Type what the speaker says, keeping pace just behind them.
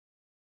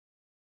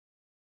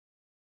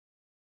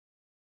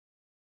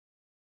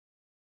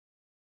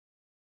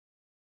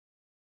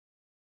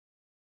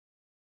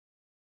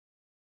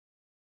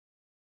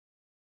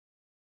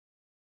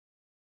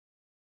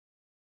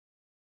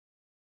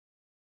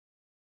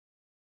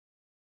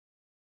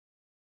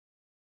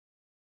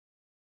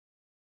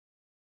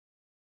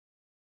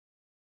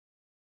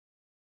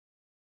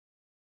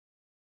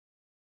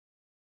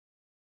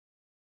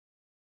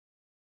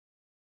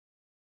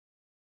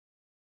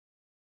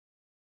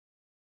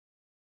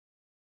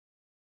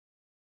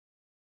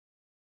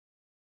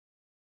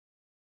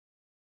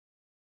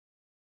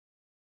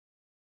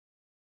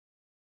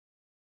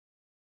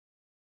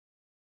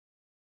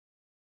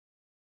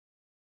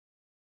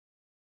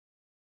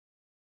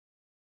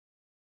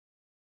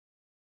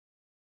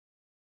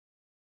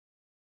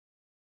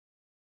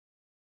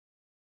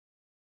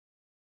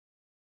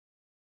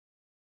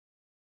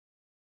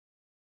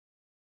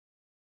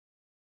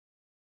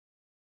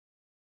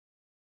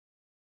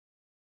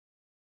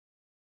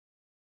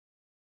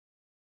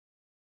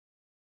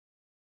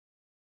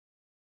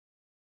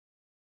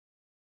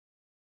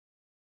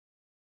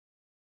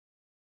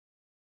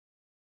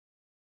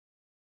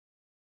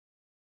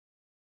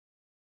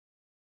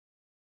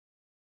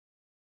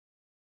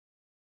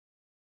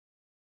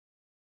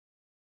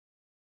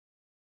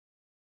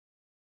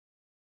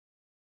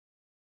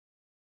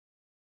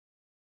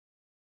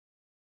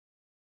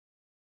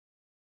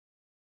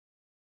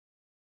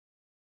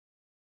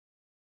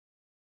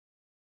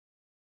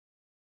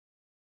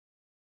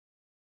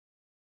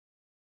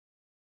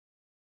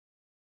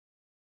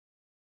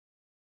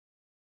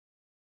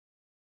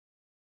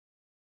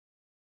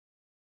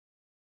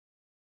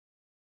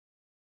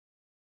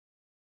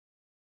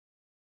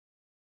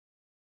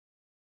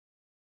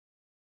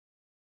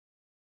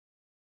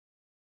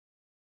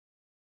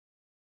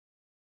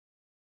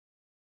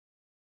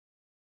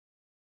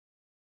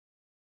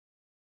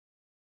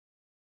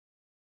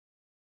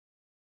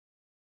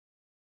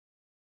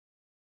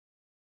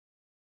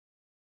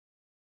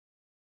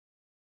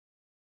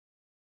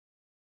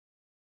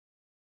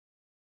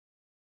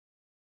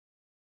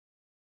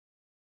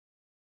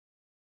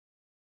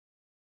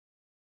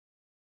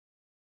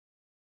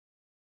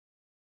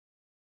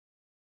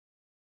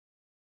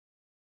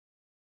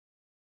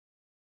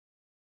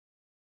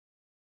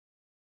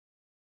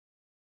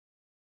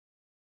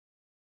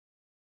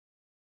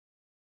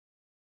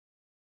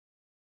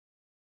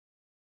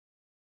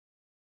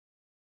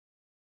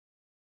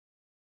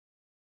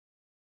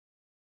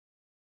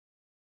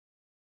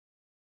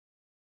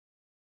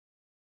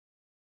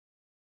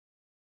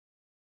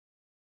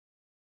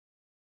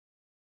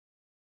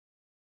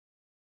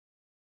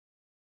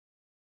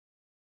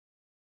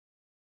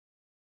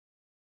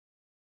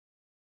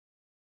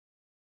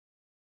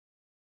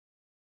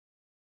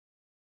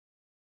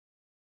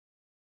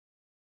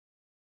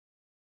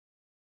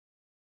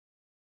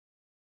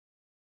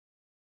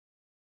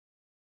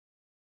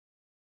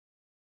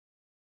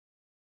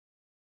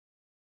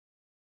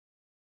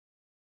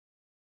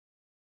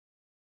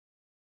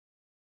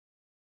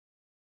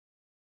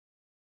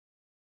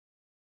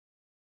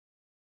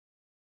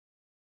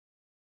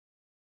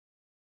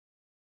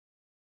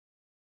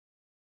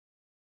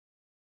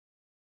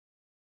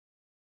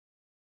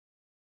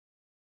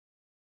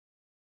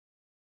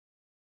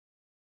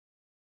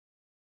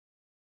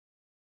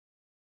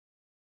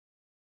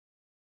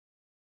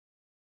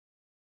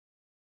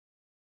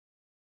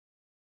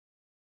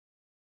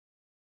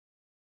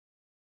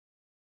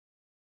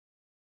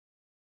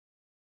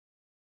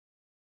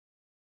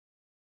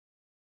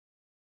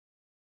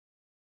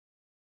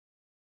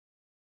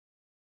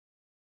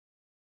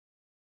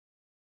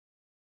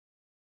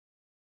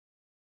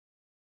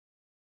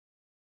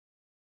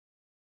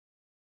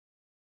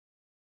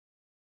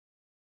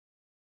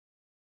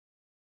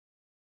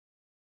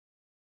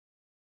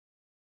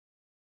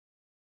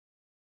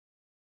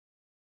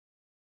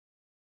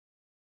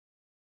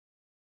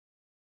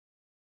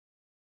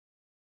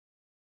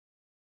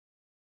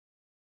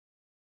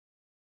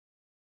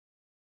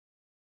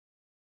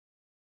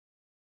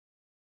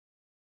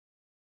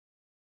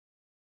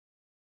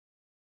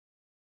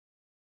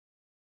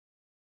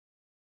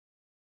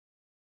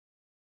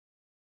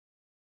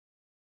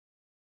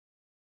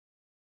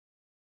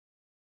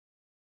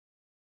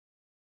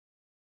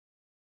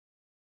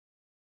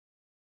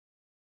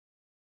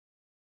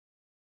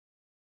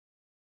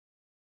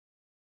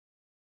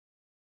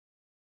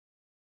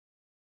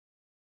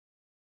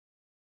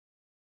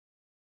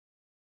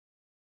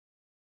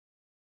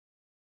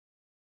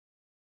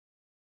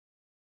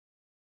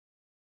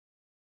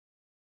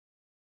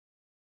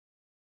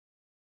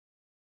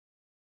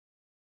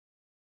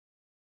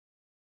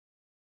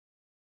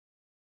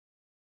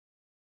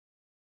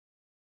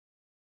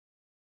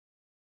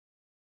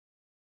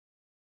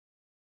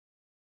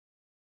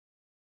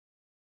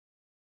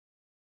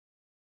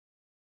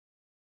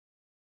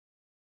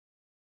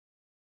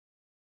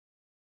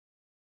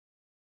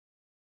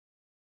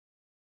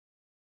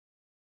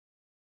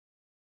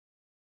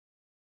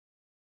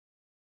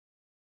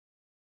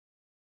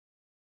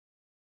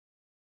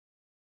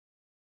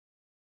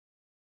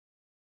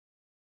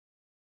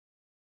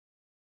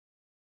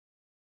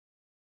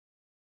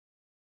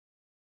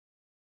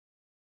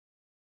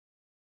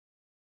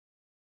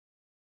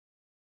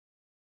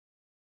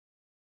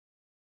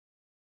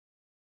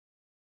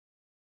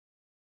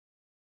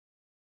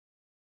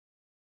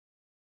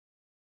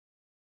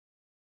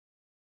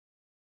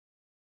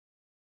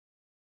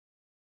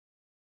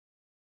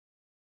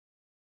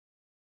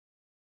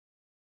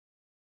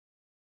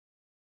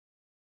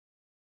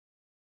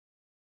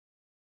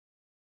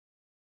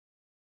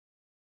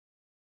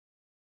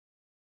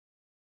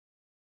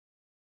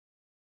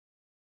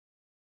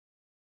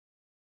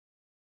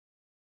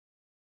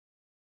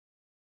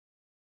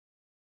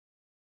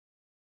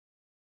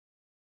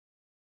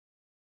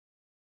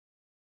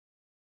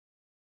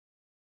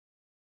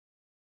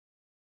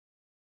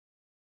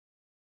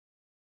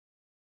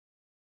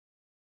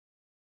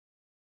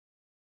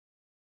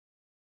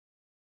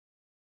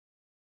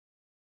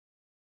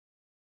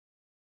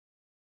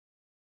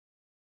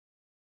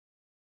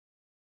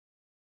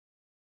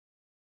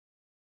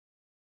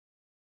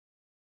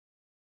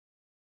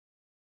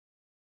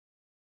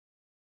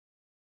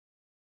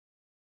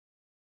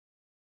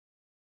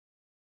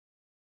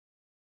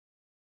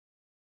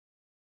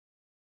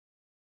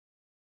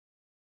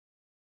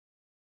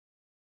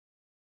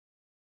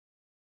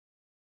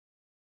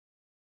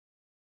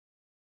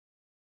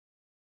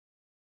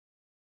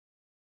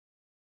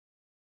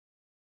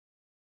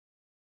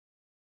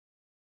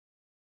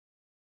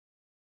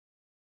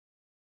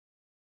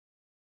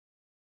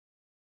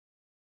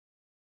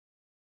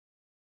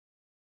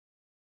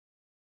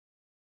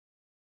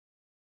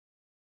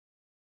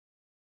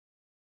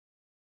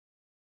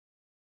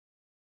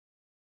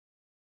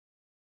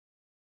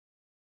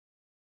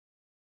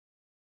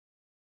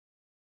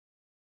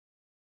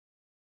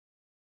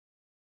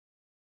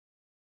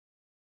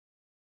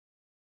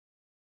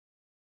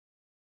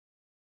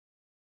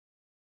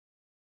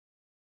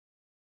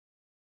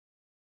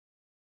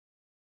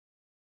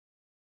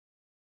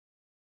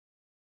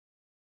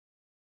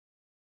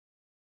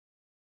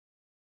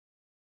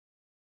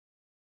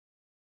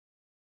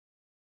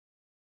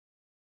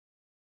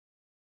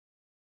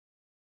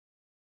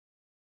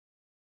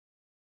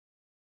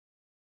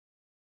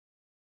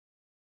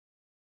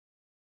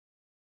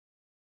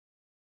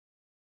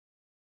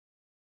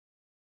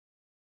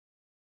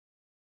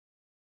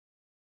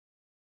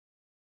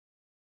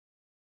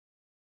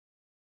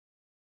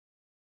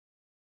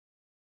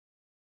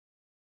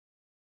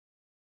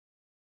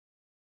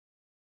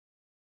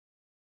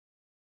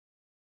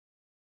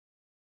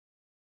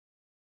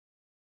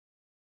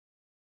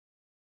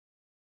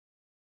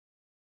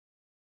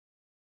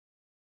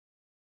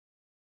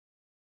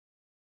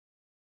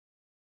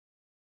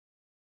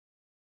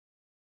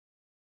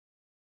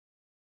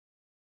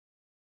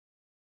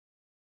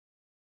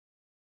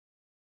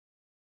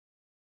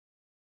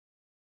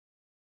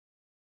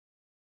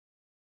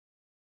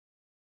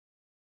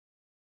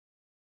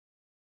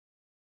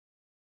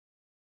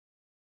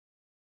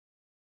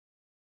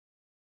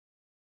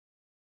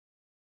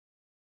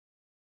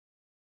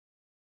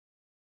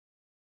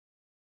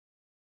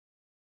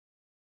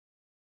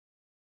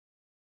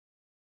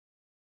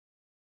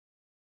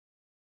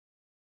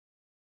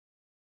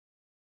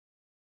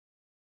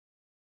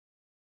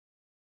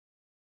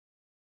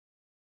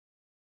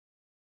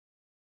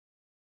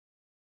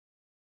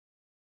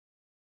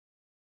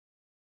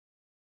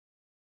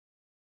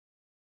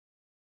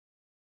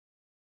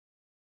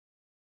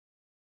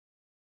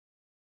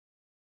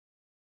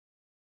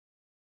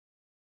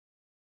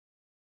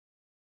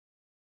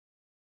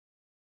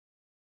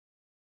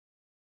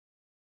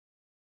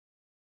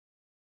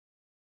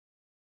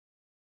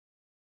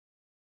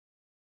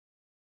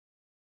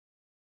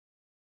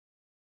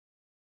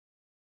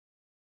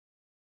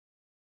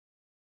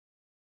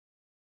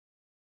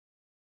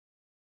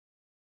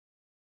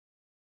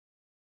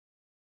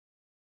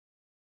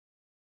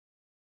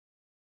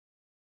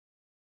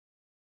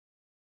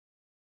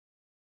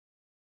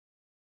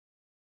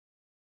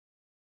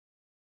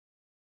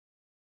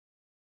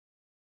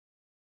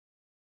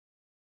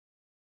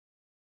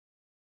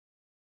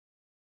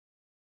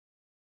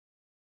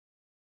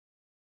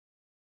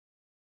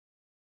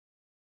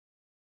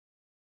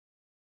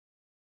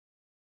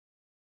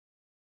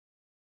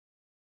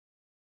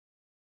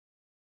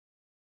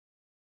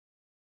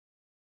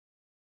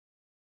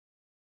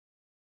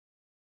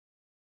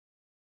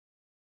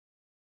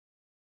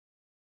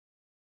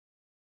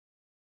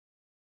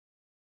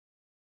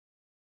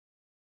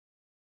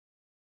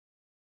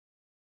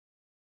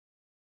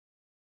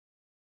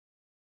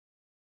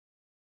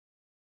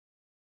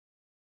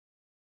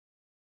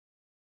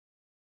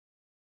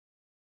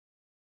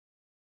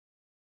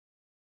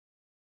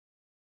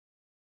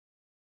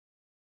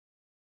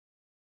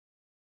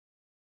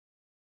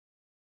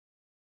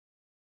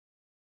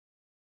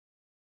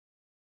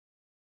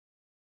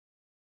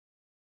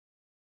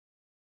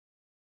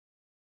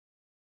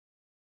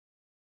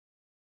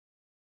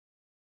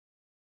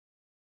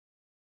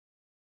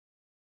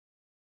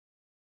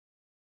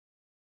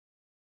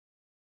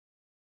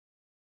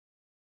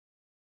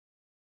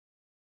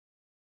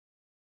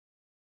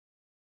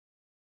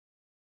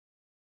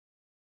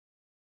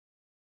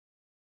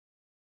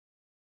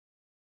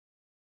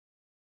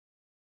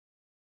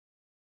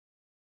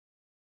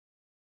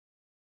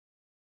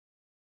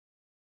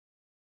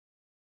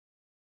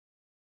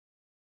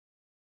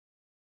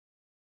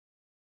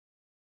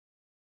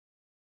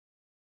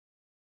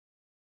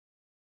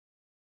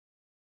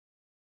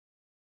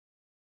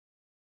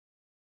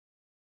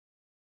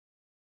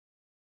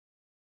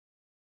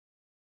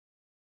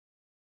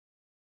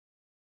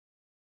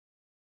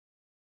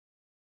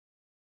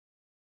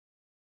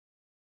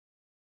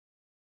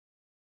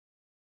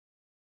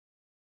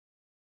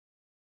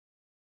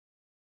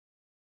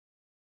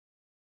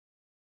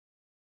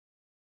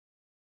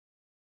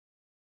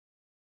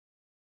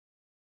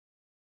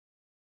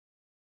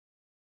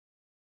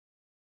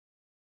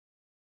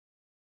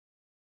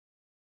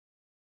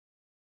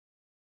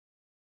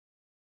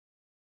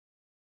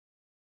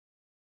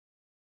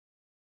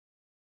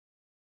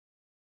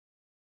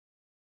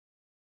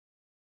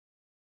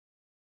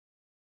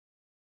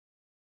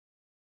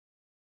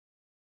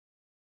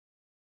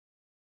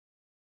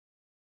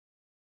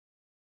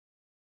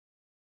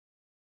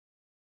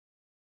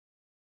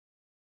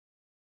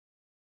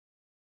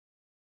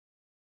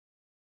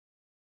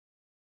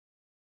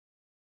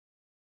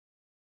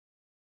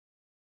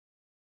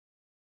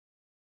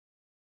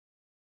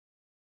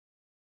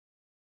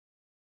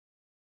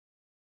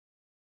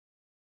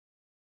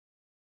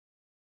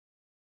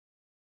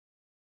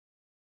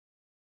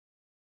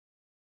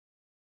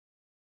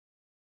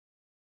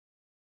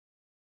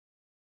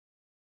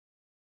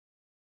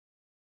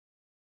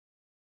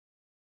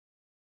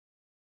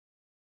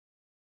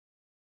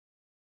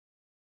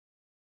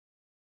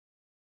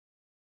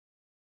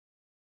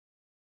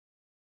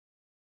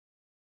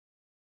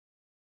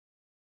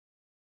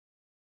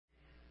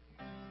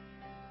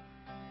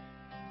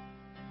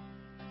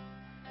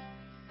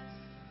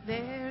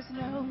There's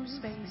no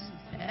space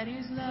that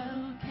His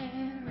love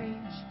can't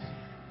reach.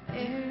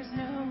 There's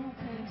no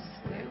place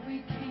where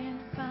we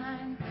can't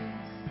find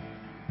peace.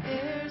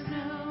 There's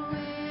no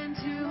end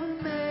to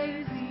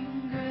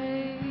amazing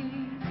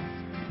grace.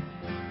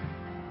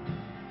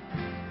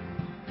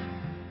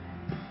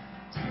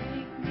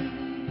 Take me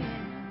in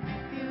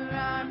with your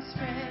arms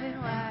spread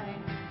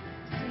wide.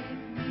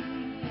 Take me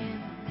in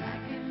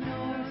like an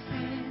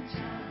orphan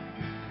child.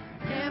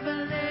 Never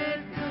let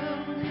go,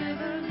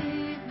 never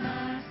leave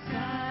my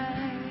side.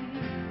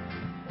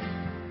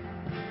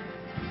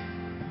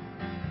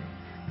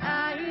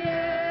 I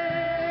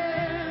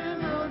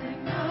am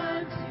holding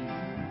on to you.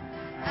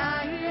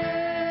 I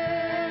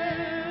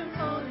am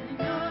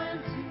holding on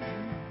to you.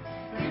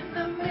 In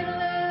the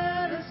middle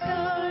of the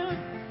storm,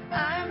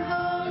 I'm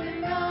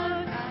holding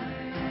on. I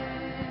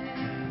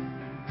am.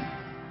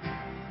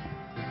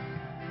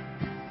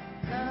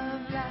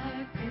 Love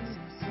like this,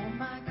 oh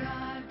my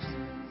God, to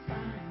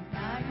find. I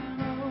am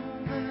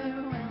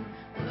overwhelmed.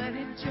 What a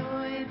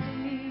joy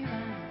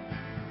divine.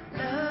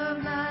 Love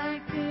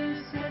like this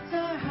sets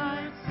our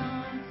hearts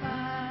on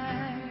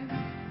fire.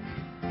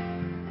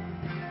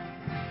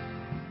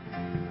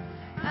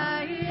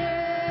 I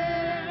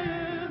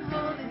am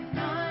holding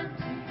on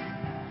to you.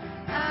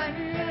 I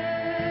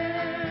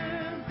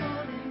am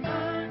holding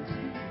on to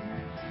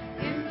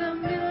you. In the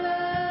middle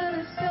of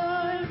the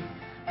storm,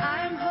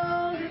 I'm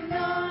holding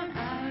on. I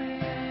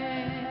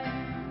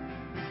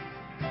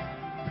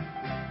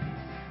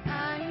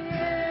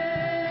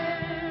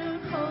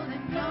am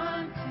holding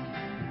on to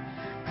you.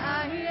 I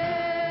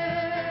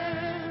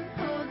am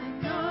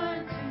holding on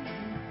to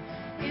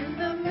you. In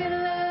the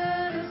middle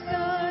of the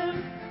storm,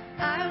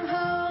 I'm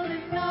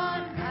holding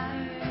on. I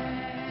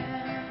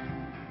am.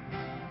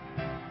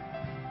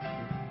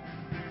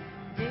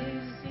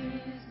 This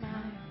is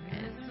my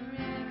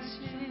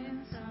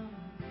resurrection song.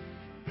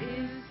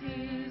 This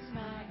is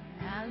my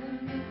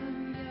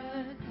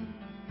hallelujah thing.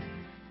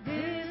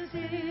 This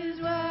is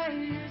why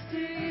yes to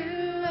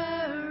you I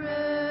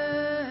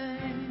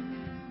run.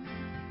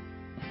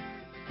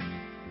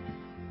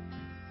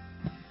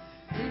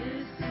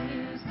 This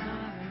is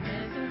my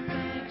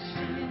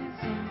resurrection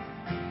song.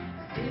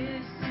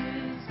 This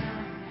is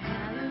my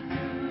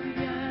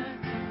hallelujah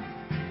thing.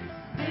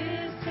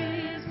 This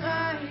is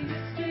why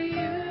yes to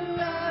you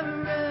I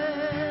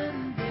run.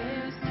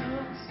 There's no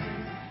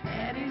space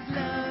that His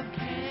love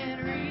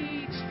can't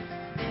reach.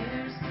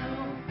 There's no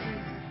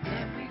place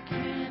that we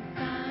can't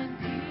find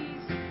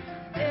peace.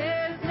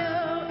 There's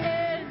no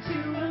end to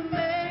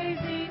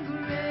amazing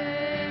grace.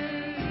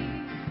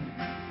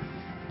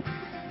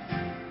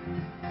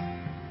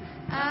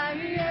 I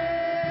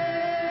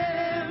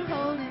am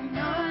holding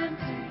on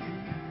to you.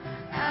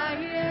 I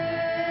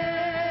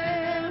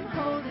am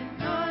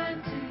holding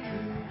on to you.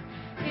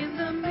 In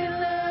the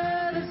middle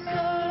of the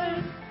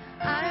storm,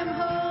 I'm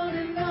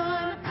holding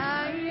on.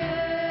 I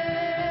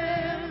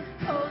am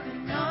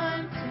holding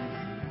on to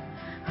you.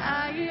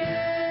 I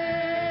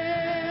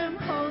am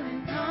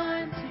holding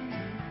on to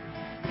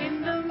you. In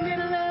the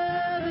middle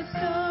of the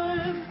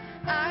storm,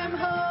 I'm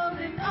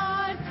holding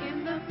on.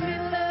 In the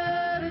middle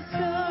of the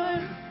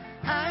storm,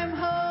 I'm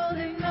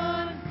holding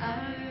on. I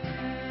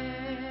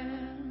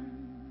am.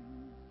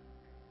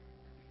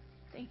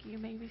 Thank you. You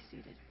may be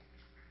seated.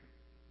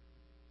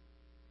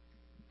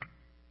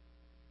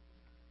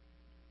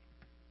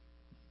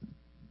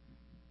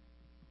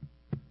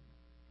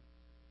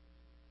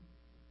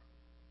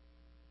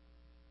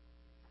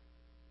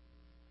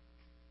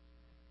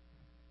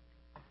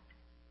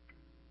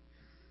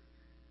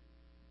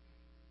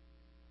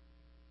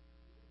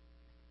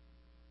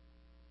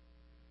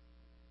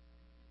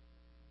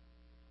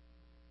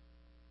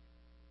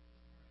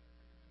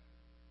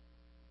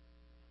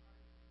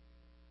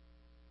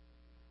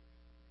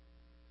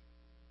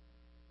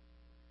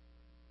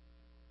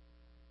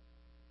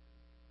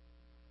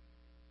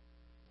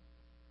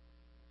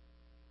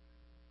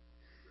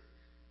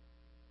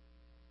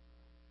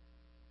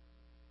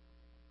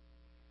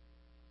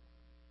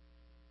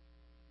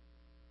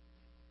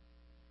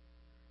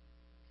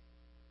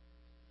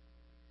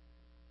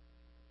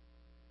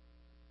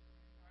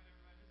 All right,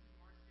 everybody, this is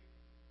Marcy.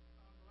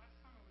 The last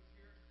time I was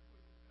here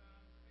was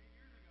 8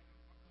 years ago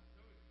when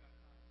Zoe was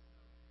baptized.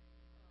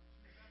 So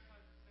she was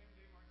baptized the same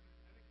day Marcy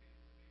was dedicated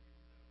as a baby.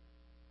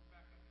 So we're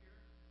back up here.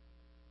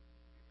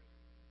 Get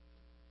ready.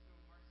 So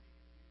Marcy,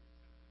 if you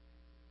accept the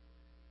things of the Lord, you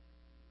ready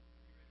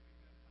to be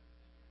baptized?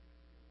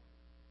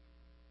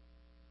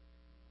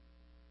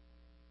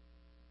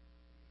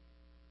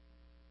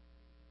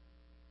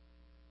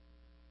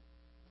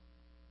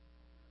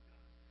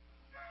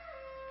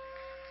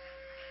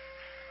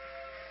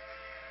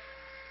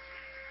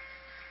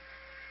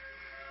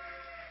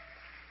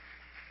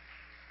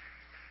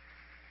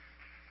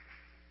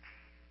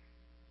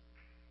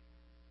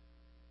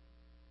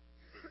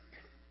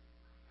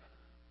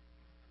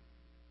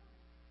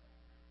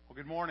 Well,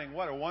 good morning.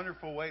 What a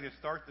wonderful way to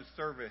start the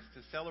service,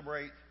 to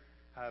celebrate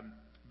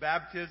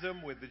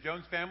baptism with the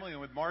Jones family and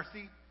with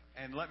Marcy.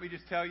 And let me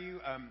just tell you,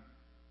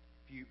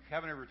 if you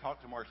haven't ever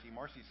talked to Marcy,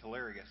 Marcy's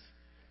hilarious.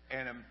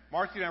 And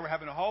Marcy and I were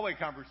having a hallway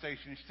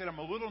conversation. She said, I'm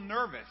a little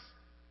nervous.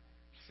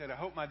 She said, I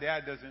hope my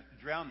dad doesn't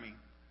drown me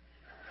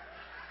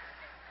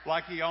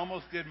like he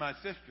almost did my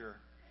sister.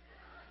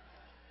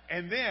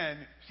 And then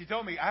she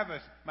told me,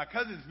 my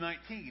cousin's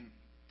 19.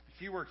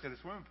 She works at a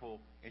swimming pool,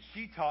 and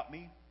she taught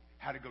me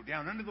how to go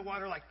down under the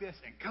water like this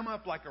and come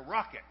up like a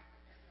rocket.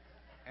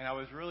 And I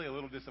was really a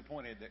little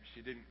disappointed that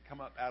she didn't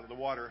come up out of the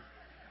water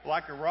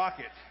like a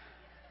rocket.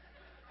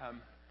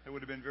 It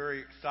would have been very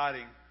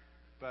exciting.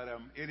 But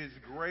it is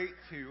great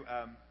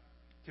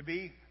to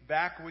be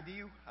back with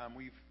you.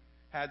 We've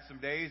had some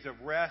days of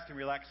rest and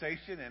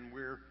relaxation, and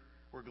we're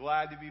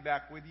glad to be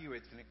back with you.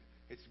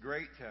 It's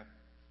great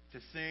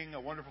to sing a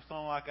wonderful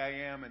song like I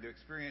Am and to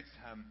experience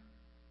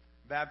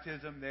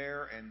baptism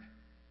there. And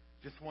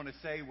just want to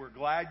say we're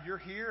glad you're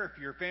here.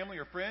 If you're family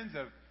or friends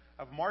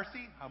of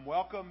Marcy,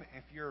 welcome.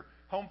 If you're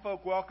home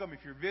folk, welcome. If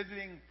you're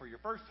visiting for your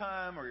first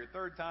time or your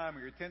third time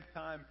or your 10th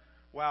time,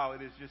 wow,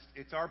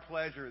 it's our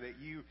pleasure that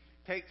you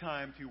take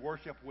time to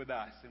worship with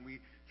us. And we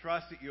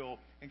trust that you'll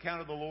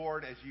encounter the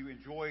Lord as you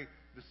enjoy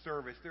the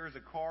service. There is a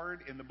card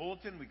in the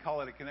bulletin. We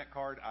call it a Connect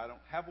card. I don't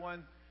have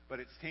one,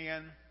 but it's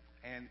tan.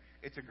 And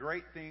it's a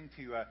great thing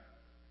to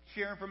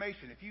share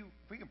information. If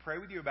we can pray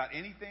with you about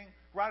anything,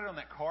 write it on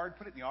that card,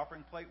 put it in the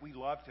offering plate. We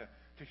love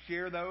to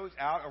share those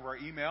out over our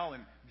email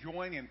and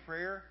join in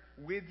prayer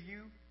with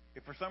you.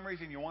 If for some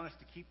reason you want us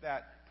to keep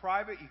that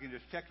private, you can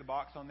just check the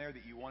box on there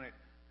that you want it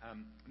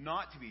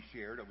not to be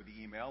shared over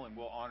the email, and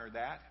we'll honor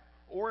that.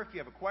 Or if you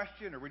have a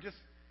question or we just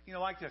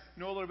like to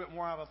know a little bit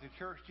more about the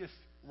church, just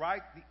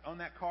write on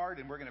that card,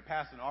 and we're going to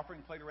pass an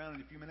offering plate around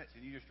in a few minutes,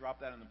 and you just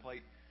drop that on the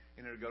plate,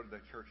 and it'll go to the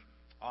church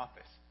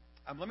office.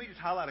 Let me just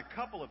highlight a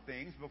couple of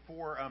things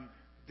before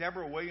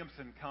Deborah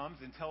Williamson comes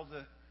and tells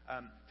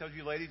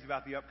you ladies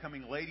about the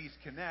upcoming Ladies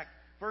Connect.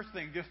 First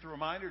thing, just a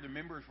reminder to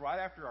members, right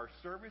after our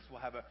service,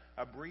 we'll have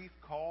a brief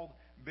called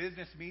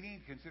business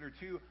meeting. Consider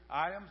two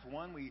items.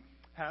 One, we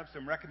have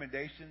some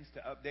recommendations to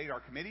update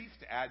our committees,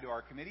 to add to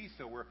our committees,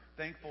 so we're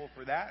thankful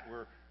for that.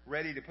 We're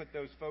ready to put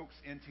those folks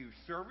into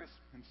service.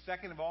 And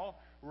second of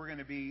all, we're going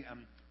to be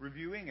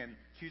reviewing and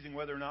choosing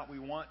whether or not we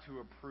want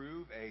to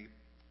approve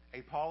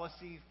a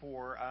policy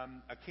for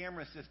a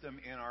camera system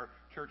in our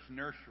church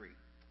nursery.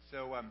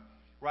 So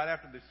right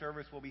after the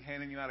service, we'll be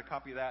handing you out a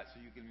copy of that so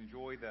you can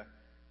enjoy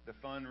the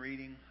fun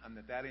reading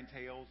that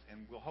entails,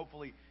 and we'll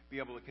hopefully be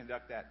able to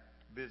conduct that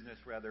business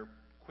rather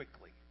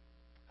quickly.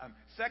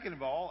 Second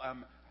of all,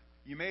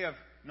 you may have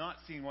not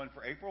seen one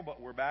for April,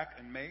 but we're back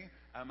in May.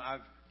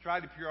 I've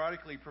tried to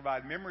periodically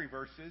provide memory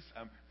verses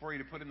for you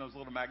to put in those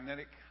little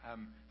magnetic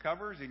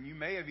covers, and you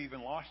may have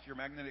even lost your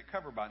magnetic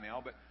cover by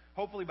now, but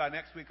hopefully by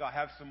next week I'll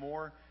have some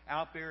more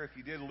out there. If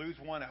you did lose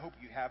one, I hope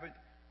you haven't.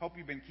 Hope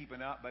you've been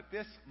keeping up. But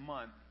this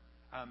month,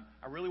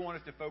 I really want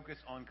us to focus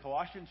on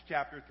Colossians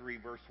chapter 3,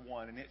 verse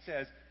 1, and it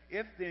says,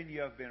 "If then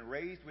you have been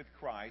raised with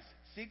Christ,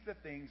 seek the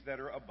things that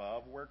are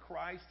above, where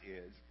Christ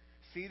is,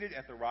 seated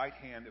at the right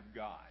hand of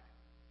God."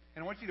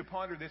 And I want you to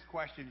ponder this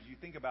question as you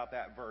think about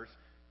that verse.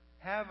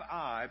 Have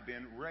I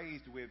been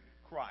raised with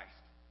Christ?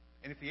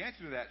 And if the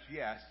answer to that is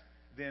yes,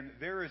 then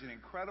there is an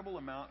incredible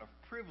amount of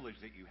privilege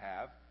that you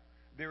have.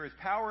 There is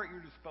power at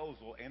your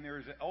disposal, and there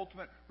is an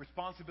ultimate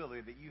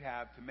responsibility that you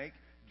have to make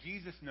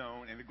Jesus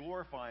known and to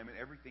glorify Him in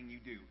everything you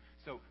do.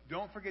 So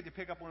don't forget to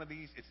pick up one of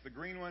these. It's the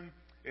green one.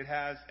 It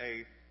has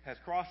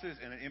crosses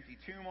and an empty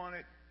tomb on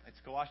it. It's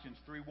Colossians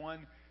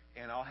 3:1.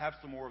 And I'll have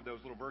some more of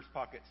those little verse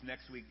pockets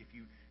next week if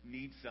you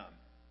need some.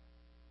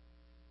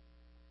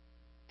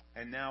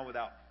 And now,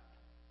 without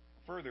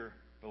further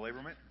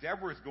belaborment,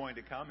 Deborah is going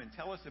to come and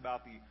tell us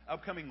about the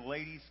upcoming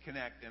Ladies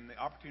Connect and the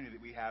opportunity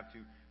that we have to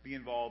be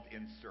involved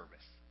in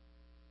service.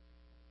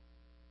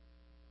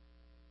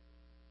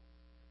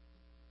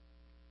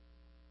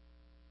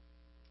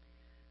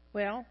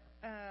 Well,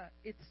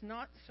 it's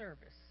not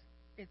service.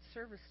 It's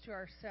service to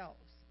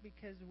ourselves,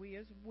 because we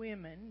as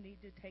women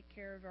need to take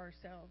care of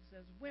ourselves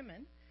as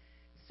women.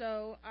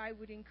 So I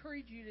would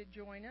encourage you to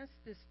join us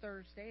this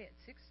Thursday at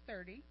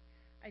 6:30.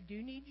 I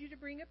do need you to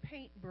bring a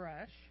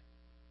paintbrush,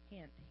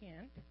 hint,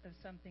 hint, of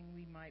something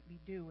we might be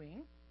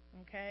doing,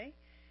 okay?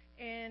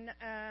 And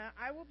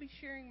I will be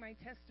sharing my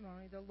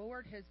testimony. The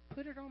Lord has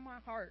put it on my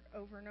heart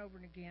over and over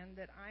and again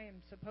that I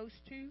am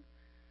supposed to.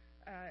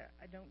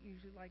 I don't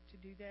usually like to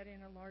do that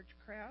in a large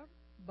crowd,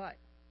 but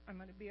I'm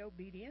going to be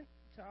obedient,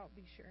 so I'll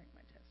be sharing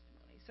my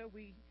testimony. So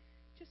we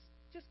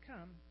just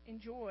come,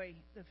 enjoy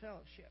the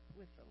fellowship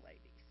with the ladies.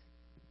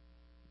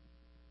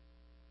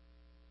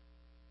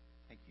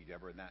 Thank you,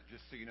 Deborah. And that,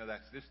 just so you know,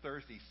 that's this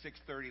Thursday,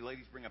 6:30.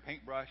 Ladies, bring a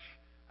paintbrush.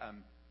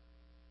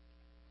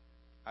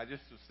 I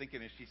just was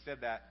thinking as she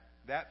said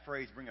that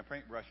phrase, bring a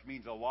paintbrush,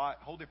 means a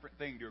whole different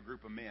thing to a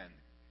group of men.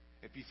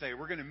 If you say,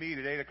 we're going to meet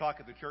at 8 o'clock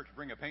at the church,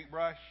 bring a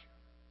paintbrush,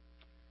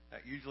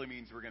 that usually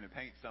means we're going to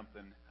paint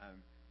something,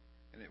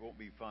 and it won't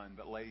be fun.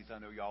 But ladies, I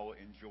know y'all will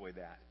enjoy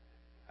that.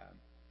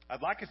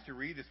 I'd like us to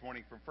read this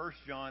morning from 1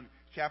 John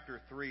chapter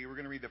 3. We're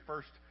going to read the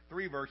first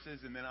 3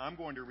 verses, and then I'm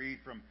going to read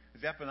from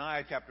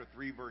Zephaniah chapter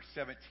 3, verse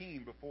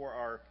 17, before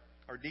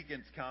our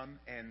deacons come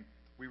and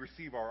we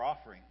receive our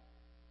offering.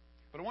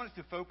 But I want us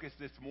to focus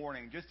this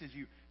morning, just as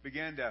you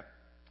begin to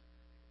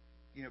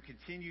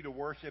continue to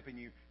worship and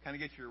you kind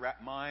of get your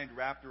mind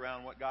wrapped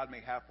around what God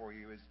may have for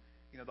you, is,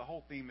 the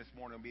whole theme this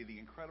morning will be the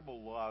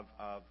incredible love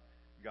of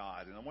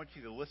God. And I want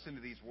you to listen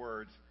to these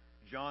words.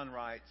 John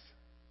writes,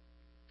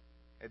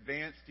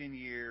 advanced in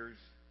years,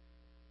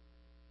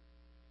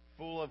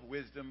 full of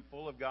wisdom,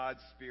 full of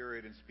God's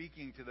Spirit, and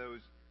speaking to those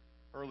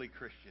early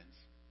Christians.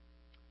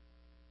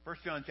 1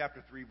 John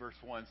chapter 3, verse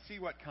 1, see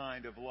what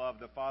kind of love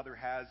the Father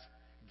has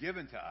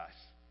given to us,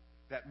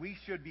 that we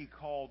should be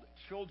called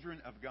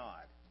children of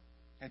God.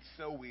 And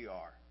so we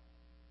are.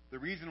 The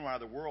reason why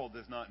the world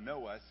does not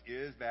know us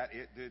is that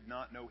it did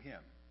not know Him.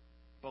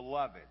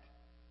 Beloved,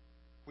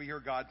 we are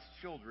God's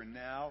children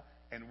now,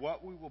 and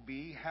what we will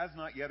be has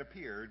not yet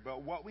appeared,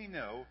 but we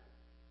know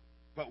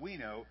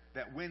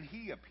that when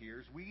He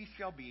appears, we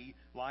shall be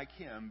like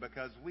Him,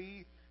 because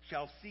we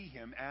shall see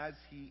Him as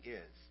He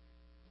is.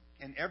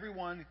 And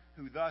everyone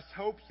who thus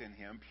hopes in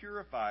Him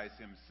purifies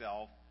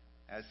himself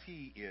as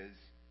He is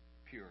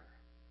pure.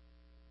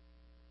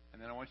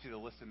 And then I want you to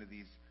listen to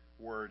these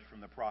words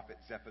from the prophet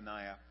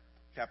Zephaniah,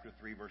 chapter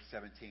 3, verse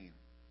 17.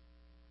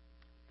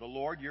 The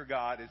Lord your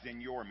God is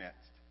in your midst,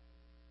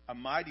 a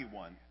mighty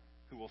one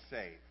who will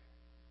save.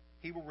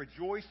 He will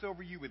rejoice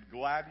over you with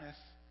gladness.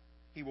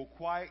 He will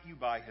quiet you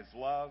by His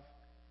love.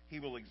 He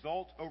will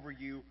exult over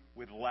you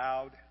with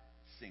loud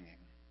singing.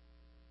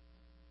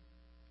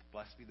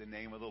 Blessed be the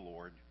name of the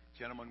Lord.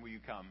 Gentlemen, will you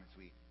come as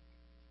we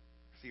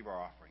receive our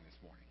offering this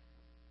morning?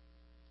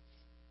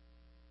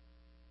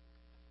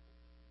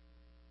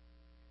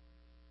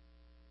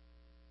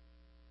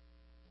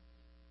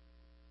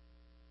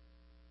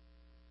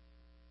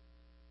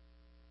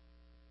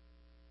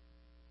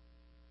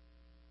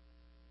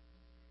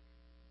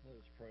 Let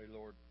us pray,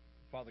 Lord.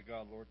 Father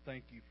God, Lord,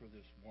 thank you for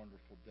this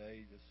wonderful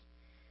day.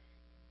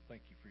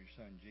 Thank you for your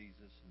Son,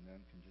 Jesus, and the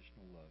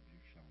unconditional love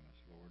you've shown us,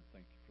 Lord.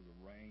 Thank you for the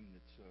rain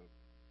that's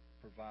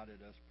provided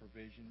us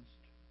provisions.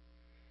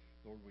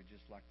 Lord, we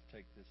just like to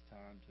take this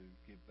time to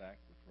give back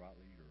what's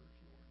rightly yours,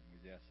 Lord. And we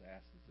just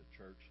ask that the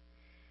church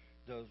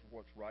does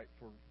what's right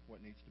for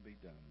what needs to be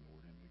done,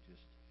 Lord. And we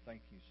just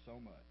thank you so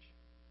much.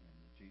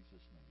 In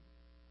Jesus' name.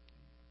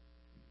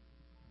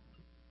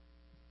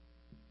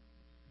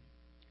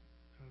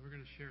 We're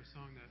going to share a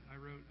song that I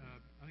wrote.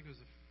 I think it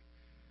was the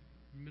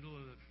middle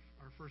of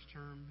our first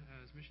term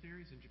as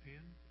missionaries in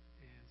Japan,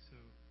 and so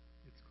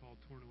it's called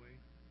 "Torn Away."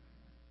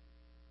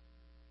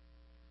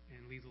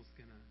 And Liesel's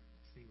going to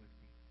sing with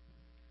me.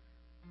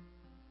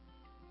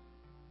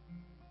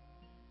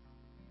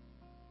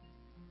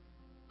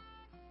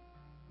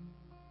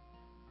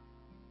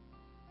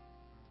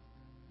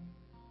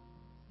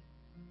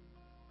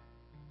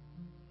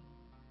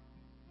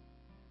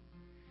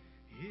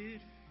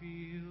 It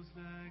feels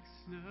like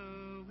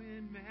snow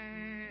in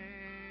May.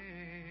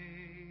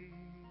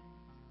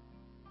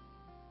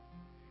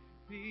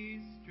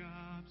 These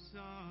drops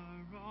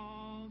are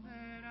all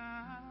that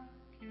I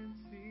can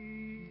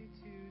see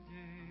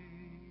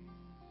today.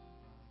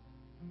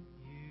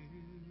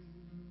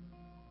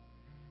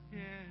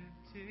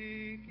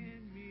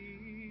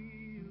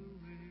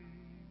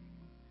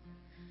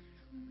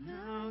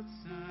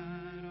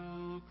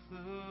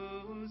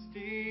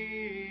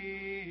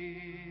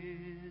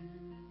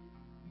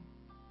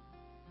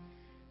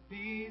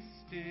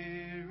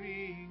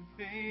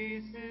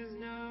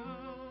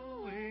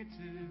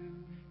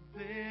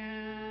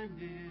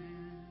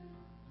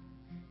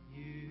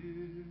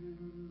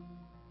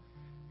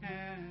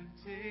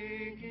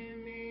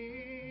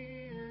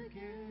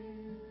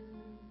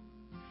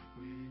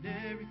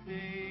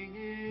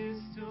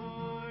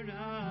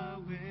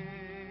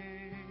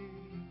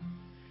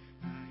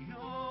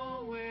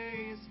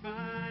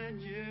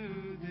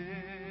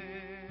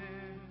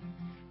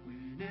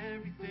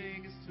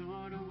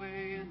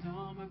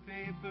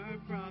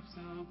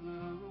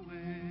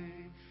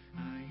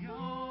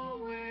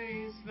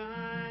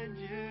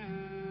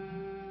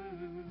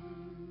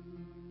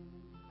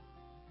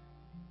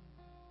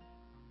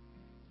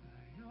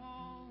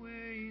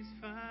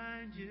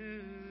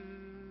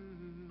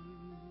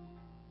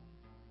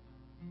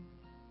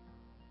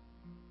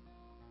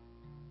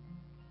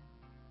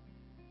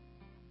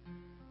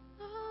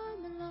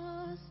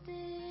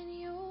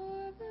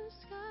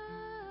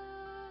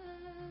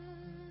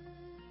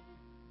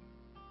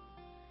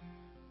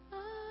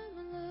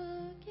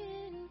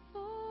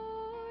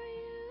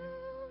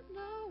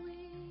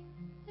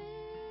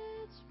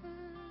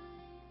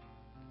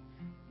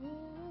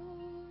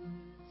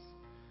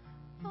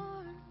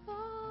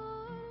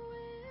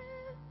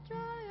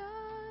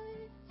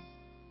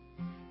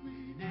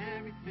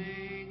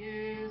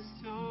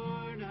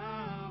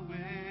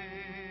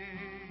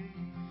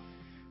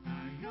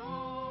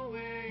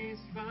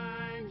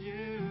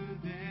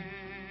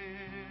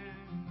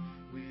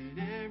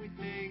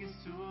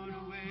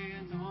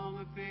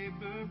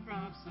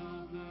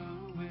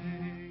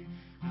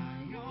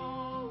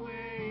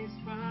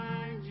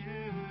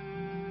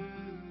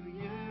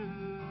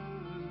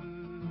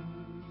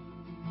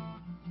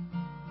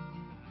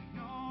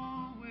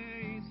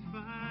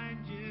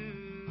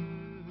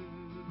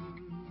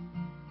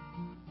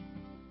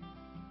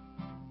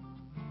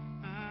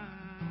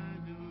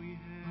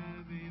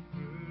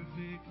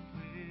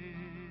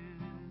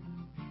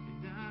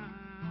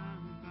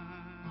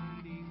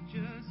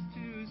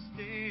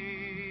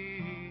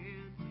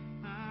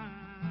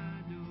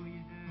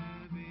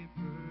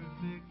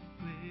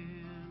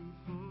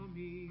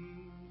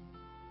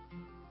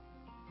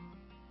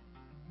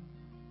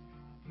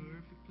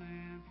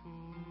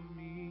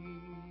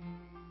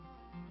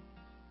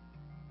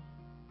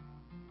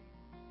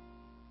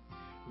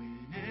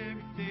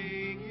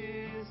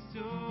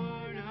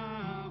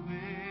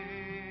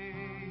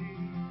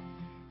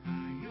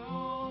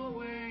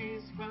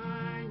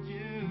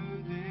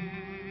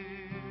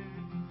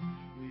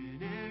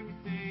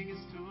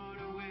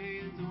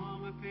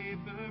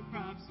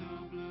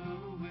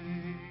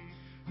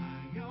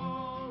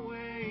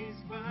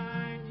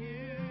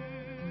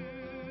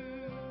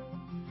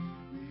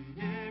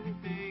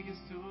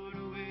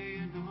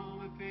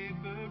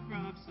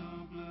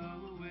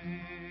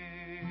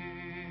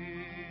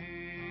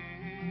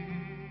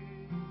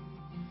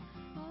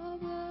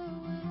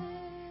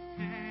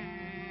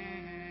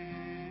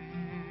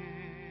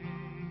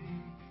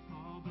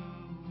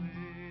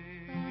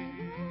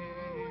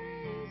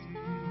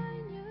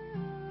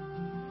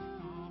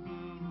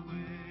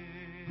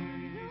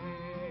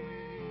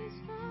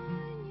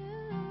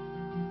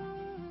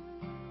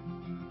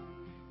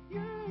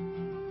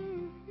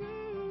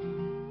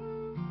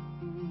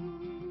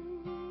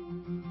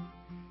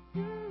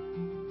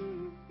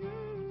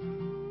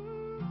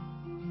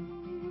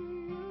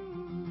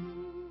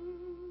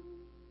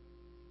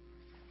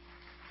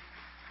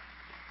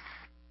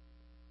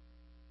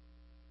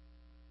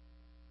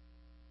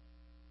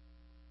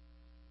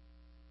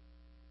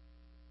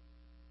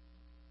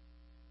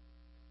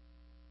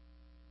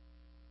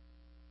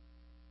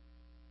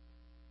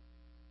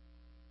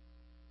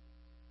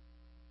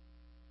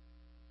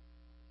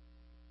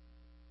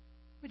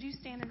 Would you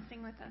stand and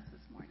sing with us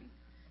this morning?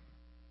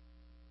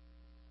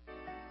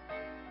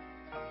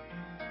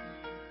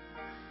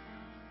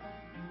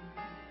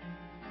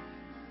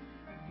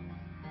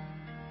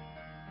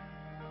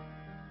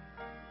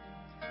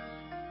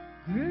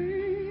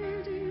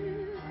 Great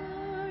is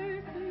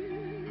thy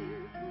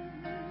faithfulness,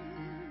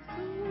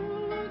 O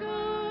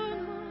God,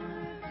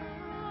 my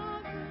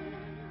Father.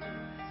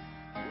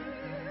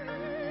 There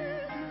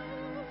is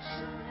no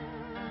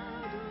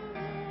shadow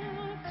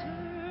of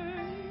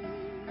turning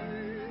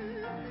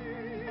with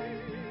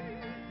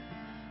thee.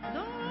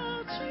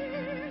 Thou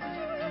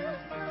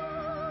changest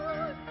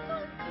not,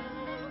 thy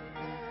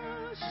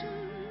compassions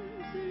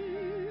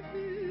they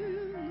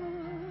fail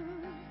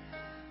not.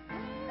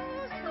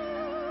 As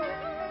thou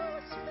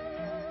hast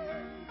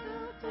been,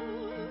 thou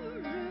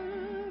forever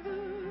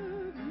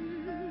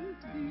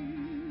wilt be.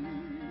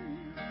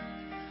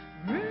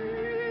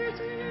 Great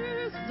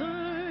is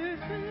thy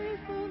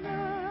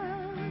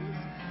faithfulness,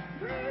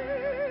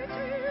 great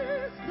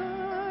is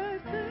thy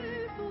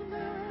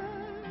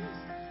faithfulness.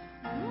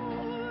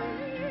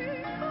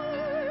 Morning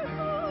by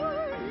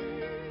morning,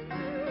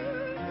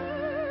 new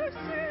mercies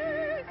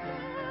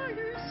I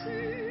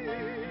see.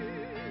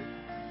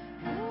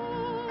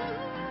 All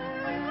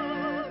I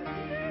have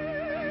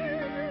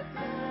needed,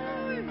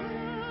 thy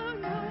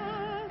hand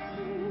hath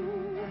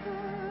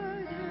provided.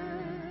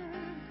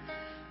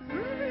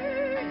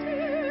 Great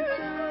is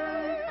thy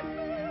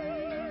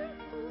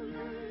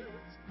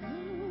faithfulness,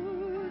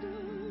 Lord,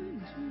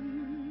 unto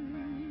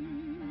me.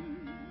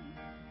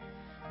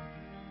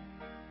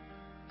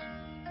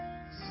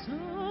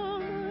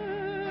 Summer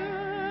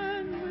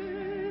and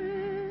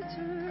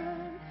winter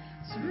and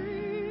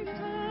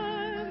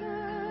springtime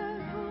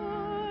and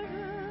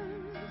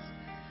harvest,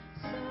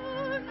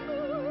 sun,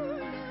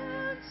 moon,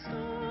 and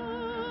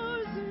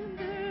stars in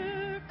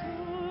their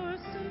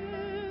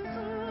courses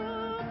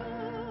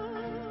above,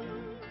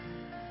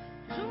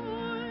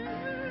 join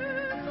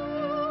with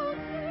all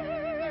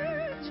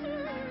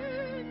nature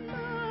in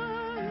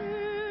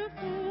manifold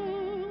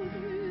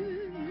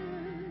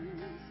witness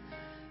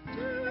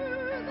to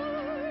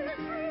thy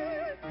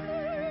great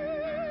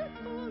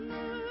faithfulness,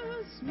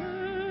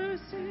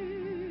 mercy,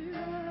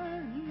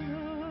 and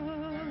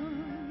love.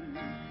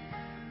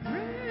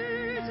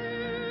 Great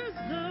is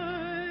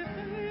thy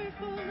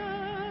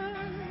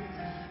faithfulness,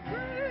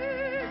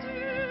 great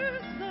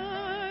is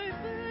thy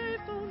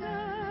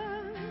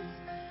faithfulness.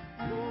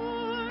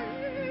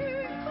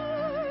 Morning by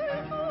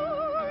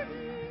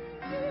morning,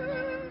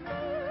 new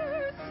mercies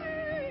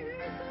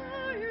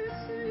I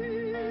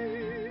see.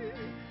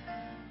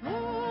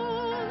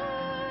 All I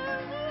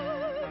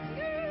have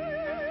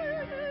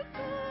needed,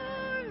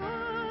 thy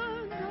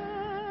hand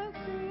hath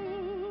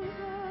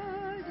provided.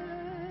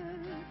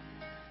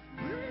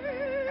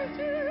 Great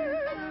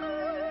is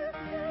thy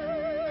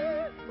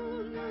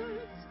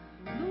faithfulness,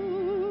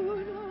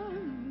 Lord,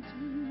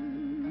 unto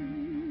me.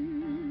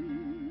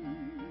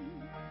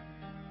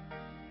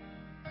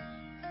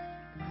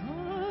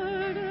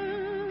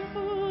 Pardon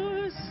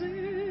for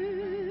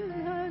sin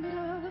and a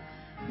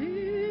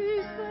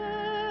peace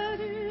that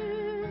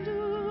endureth.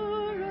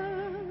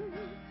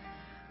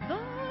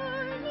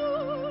 Thine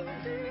own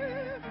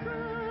dear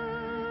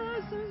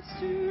presence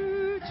to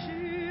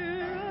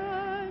cheer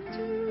and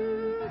to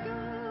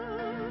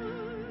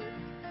guide.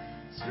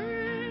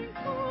 Strength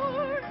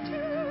for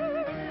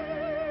today,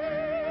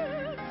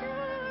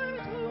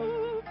 bright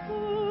hope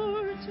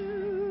for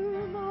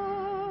tomorrow.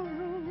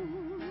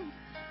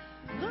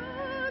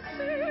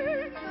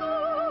 Blessings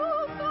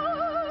all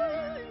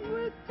thine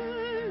with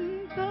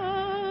 10,000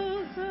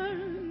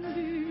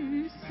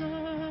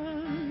 beside.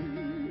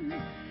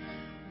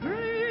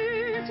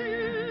 Great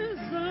is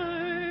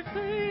thy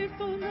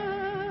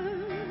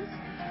faithfulness,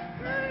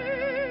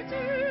 great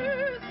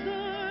is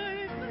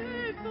thy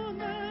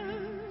faithfulness.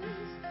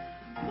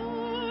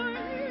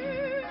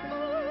 Morning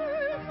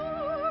by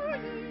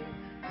morning,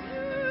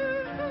 new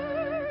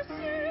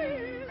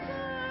mercies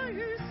I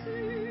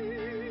see.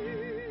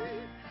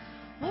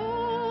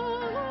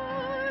 All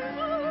I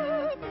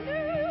have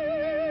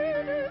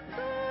needed,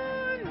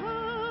 thy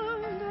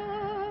hand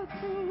hath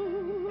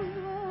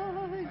provided.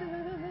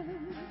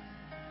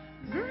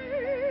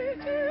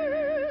 Great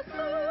is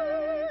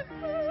thy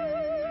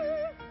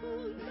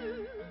faithfulness,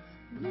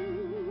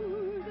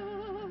 Lord,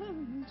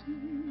 unto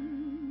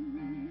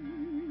me.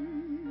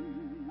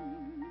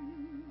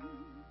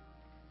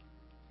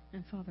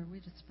 And Father, we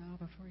just bow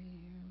before you.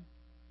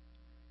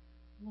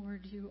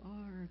 Lord, you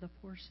are the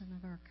portion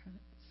of our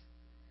cups,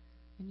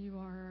 and you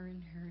are our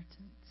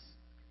inheritance.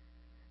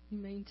 You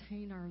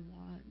maintain our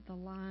lot. The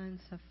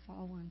lines have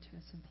fallen to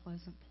us in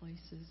pleasant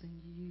places,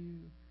 and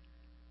you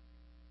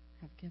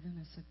have given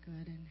us a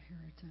good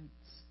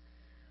inheritance.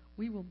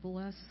 We will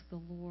bless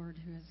the Lord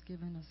who has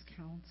given us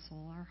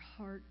counsel. Our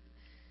heart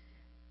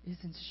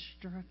is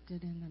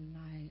instructed in the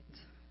night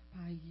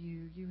by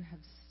you.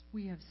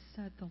 We have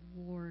set the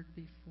Lord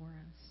before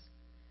us.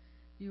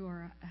 You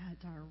are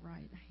at our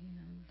right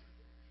hand.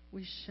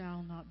 We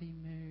shall not be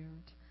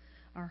moved.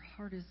 Our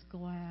heart is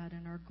glad,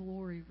 and our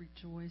glory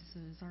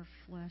rejoices, our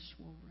flesh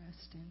will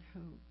rest in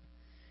hope.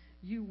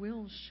 You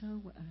will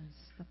show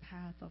us the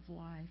path of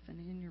life, and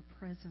in your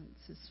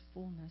presence is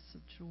fullness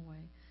of joy.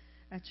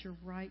 At your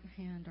right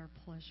hand are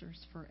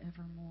pleasures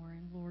forevermore.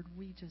 And Lord,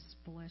 we just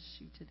bless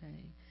you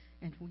today,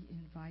 and we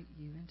invite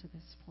you into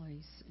this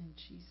place in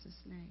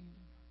Jesus' name.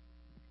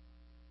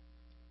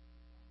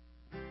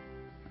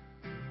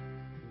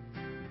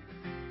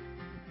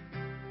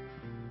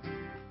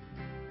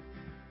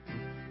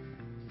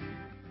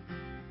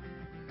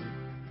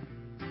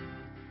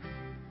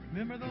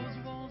 Remember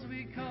those walls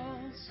we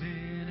call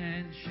sin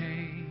and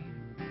shame?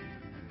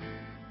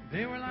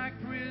 They were like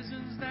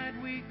prisons that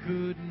we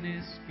couldn't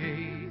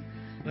escape.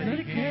 But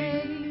He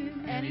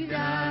came, and He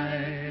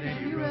died,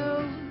 and He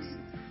rose.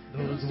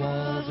 Those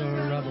walls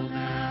are rubble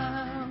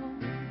now.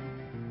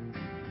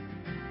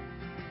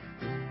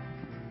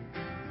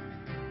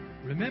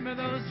 Remember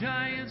those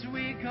giants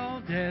we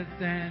call death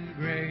and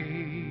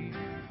grave?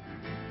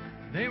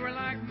 They were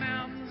like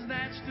mountains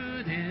that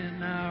stood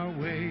in our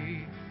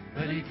way.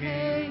 But He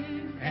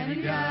came, and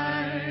He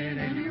died,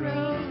 and He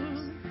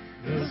rose.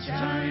 Those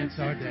giants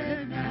are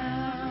dead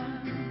now.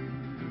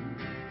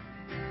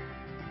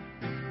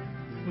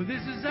 Well,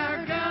 this is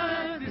our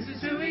God, this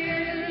is who He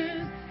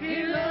is.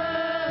 He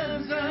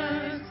loves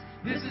us.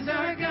 This is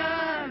our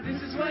God,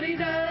 this is what He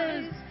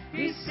does.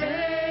 He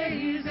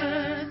saves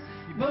us.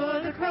 He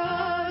bore the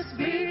cross,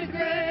 beat the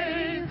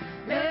grave.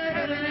 Let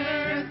heaven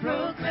and earth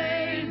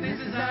proclaim. This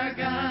is our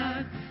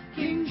God,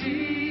 King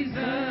Jesus.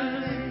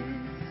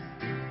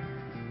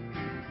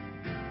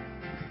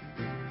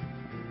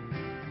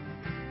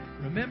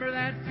 Remember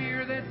that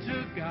fear that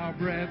took our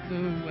breath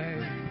away.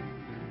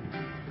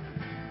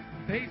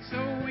 Faith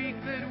so weak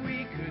that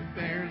we could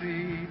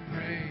barely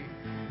pray.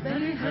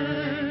 Then He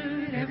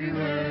heard every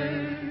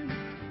word,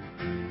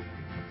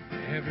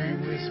 every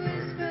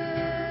whisper.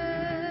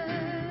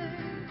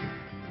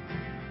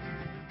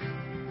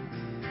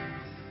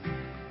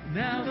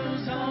 Now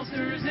those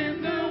altars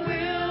in the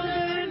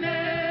wilderness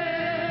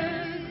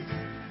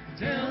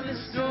tell the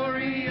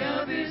story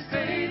of His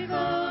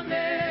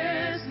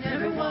faithfulness.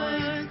 Never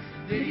once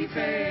did He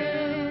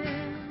fail,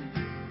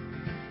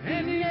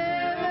 and He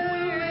never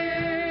will.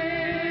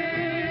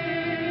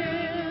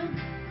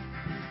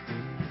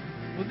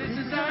 Well, this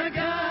is our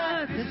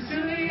God, this is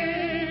who He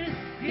is.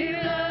 He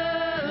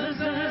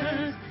loves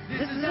us.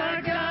 This is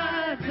our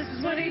God, this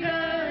is what He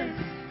does.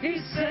 He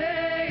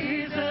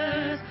saves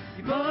us.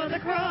 He bore the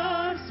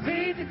cross,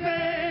 beat the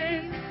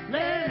grave.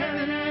 Let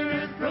heaven and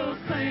earth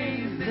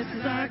proclaim. This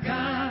is our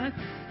God,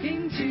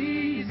 King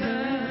Jesus.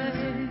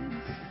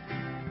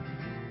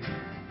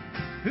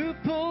 Who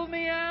pulled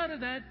me out of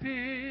that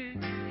pit?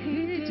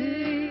 He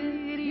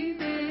did, He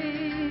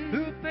did.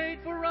 Who paid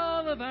for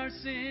all of our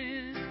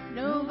sins?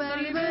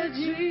 Nobody but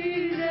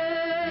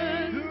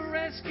Jesus. Who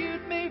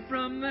rescued me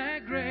from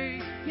that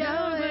grave?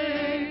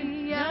 Yahweh,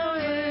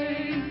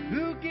 Yahweh.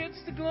 Who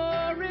gets the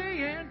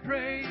glory and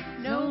praise?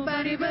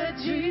 Nobody but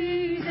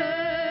Jesus.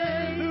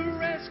 Who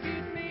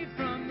rescued me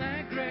from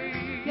that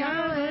grave?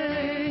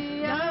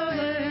 Yahweh,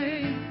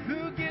 Yahweh.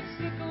 Who gets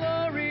the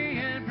glory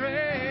and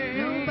praise?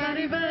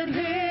 Nobody but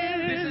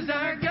Him. This is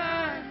our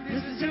God.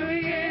 This is who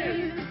He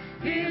is.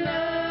 He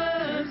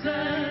loves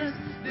us.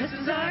 This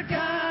is our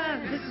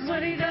God. This is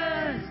what He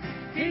does.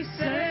 He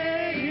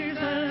saves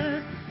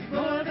us. He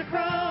bore the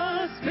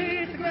cross,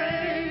 beat the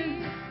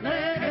grave.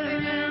 Let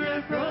heaven and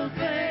earth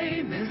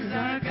proclaim. This is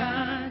our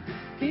God,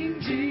 King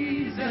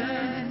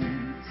Jesus.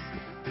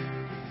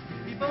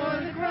 He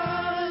bore the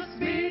cross,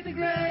 beat the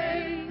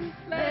grave.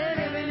 Let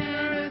heaven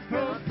and earth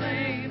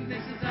proclaim.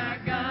 This is our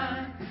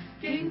God,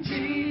 King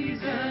Jesus.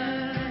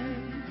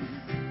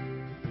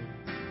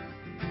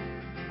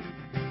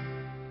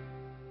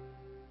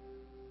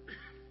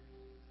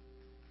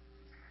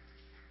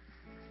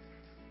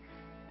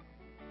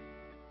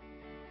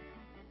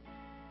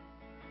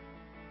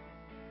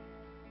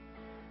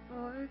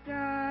 For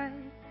God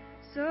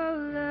so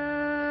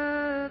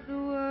loved the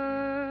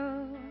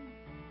world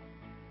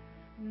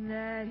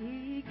that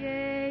He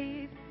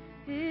gave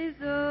His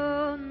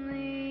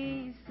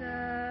only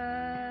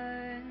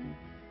Son.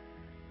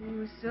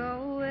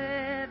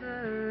 Whosoever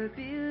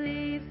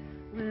believes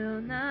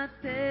will not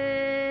perish,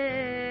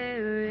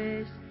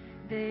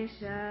 they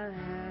shall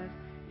have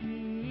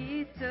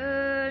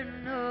eternal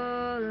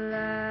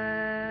life.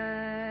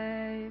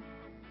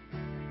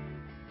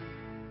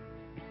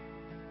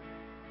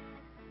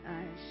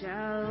 I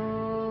shall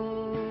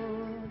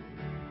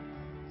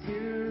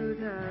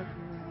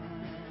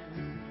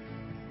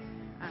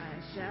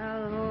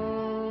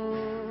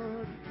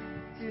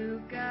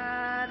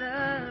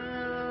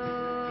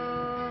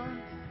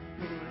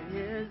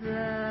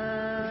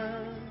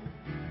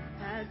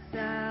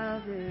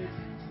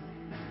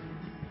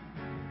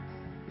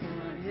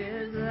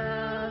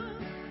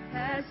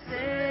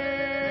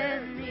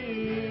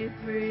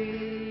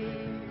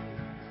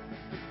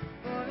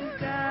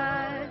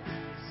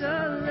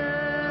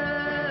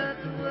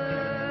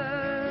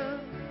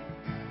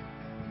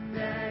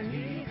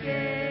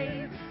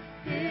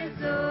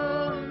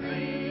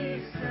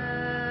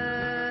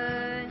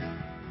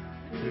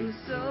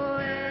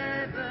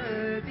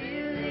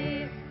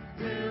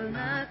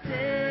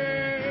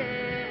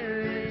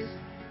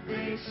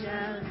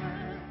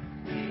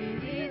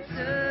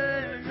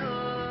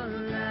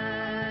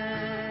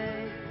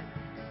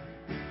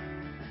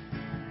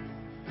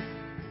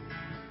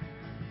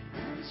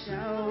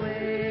shall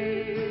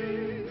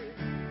wait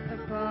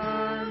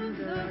upon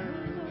the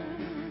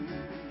Lord.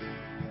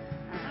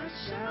 I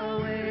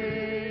shall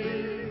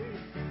wait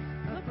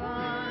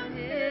upon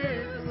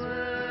His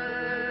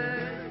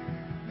word.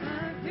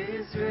 By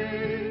His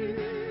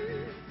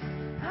grace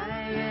I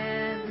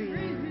am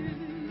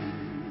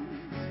renewed.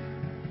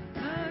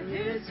 By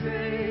His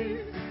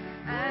grace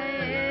I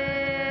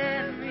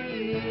am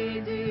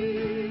redeemed.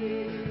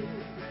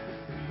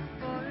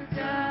 For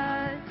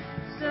God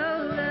so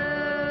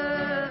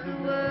loved the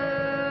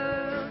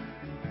world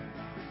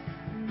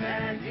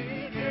that He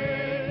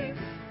gave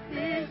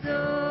His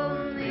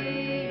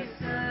only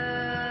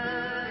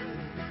Son.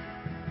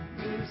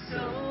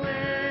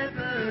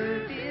 Whosoever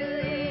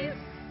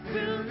believes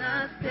will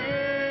not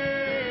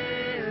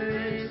perish,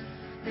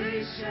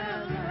 they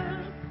shall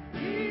have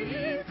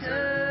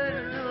eternal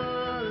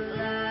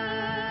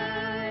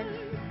life.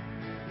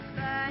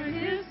 By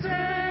His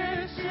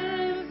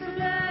precious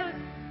blood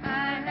I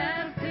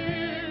have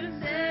been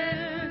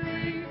set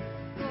free,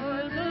 for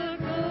the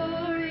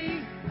glory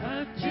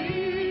of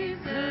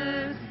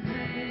Jesus'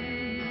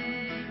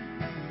 name.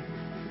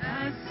 I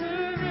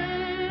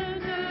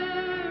surrender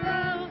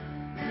all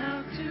now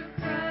to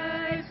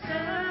Christ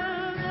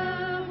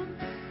alone.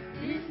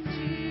 In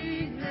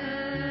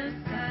Jesus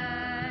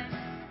I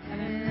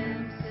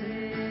am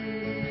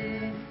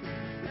saved.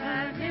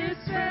 By His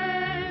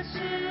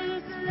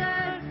precious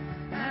blood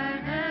I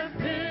have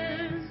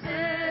been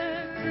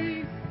set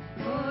free,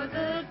 for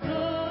the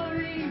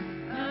glory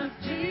of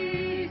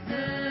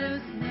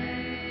Jesus'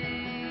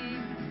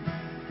 name.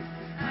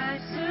 I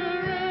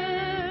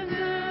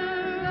surrender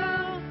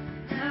all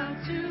now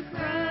to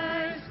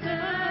Christ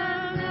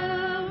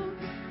alone.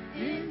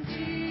 In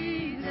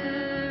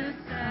Jesus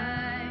I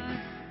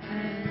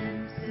am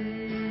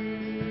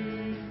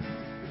saved.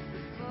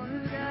 For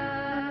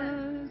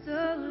God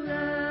so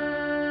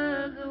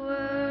loved the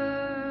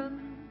world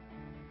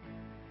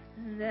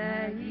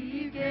that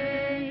He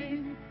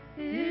gave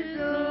His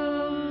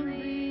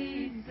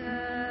only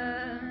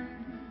Son.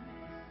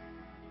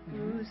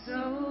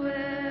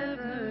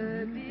 Whosoever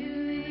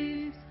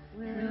believes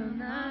will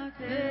not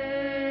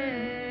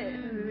perish,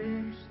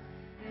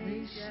 they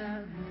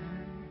shall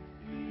have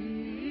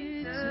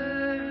eternal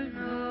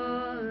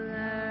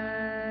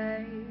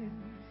life.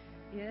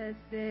 Yes,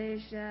 they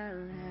shall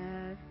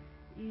have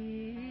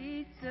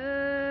eternal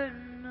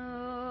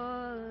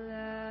life.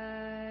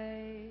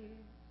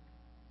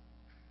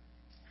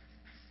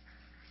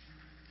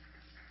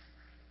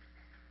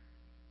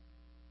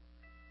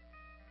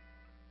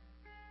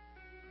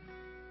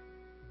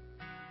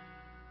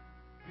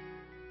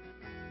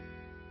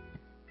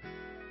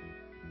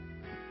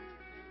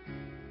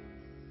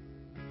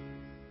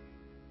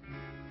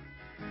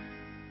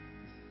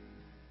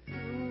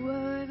 Who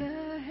are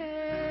the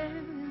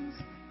heavens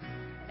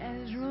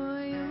as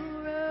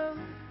royal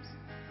robes,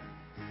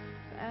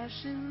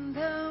 fashioned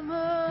the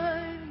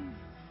morning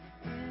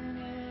in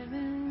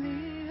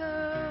heavenly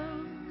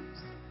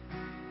hosts?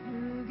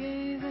 Who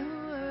gave the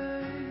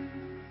word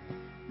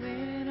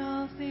when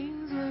all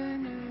things were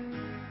new?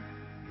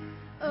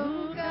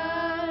 Oh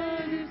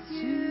God, it's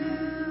you.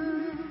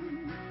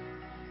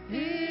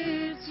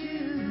 It's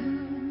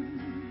you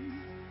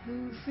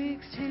who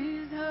fixed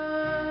His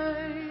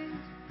heart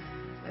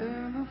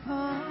firm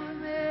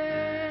upon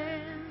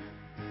man,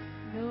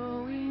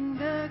 knowing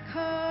the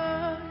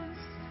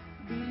cost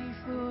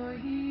before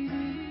He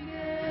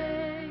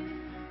began,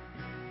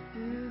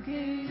 who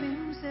gave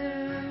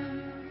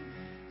Himself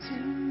to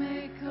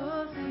make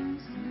all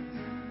things new.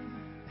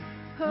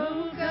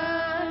 Oh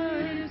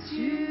God, it's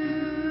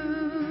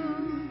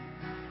you.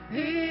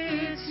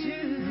 It's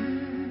you.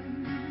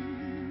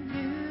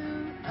 You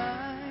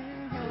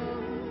are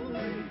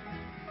holy,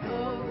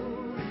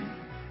 holy,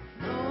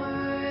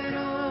 Lord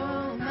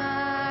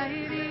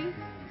Almighty,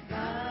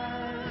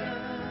 God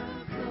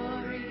of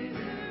glory.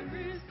 There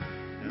is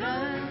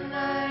none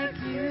like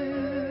you.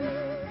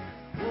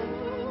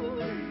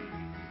 Holy,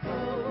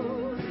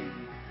 holy,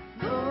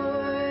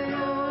 Lord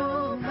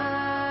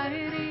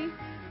Almighty,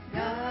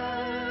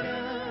 God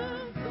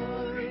of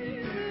glory.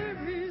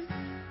 There is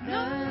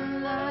none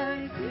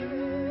like you.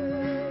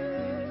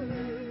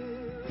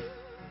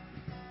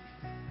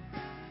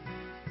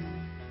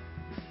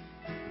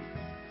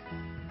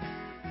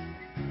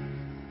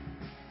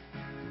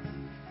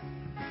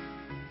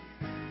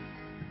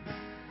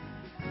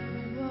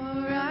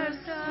 For our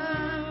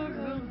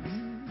sorrows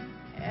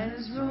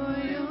as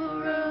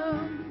royal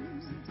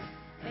robes,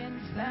 and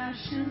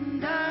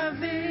fashioned our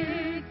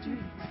victory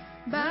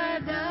by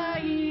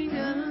dying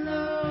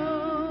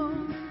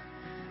alone,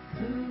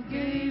 who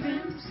gave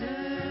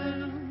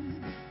Himself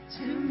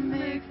to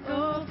make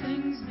all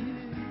things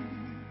new.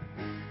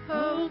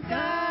 Oh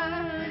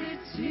God,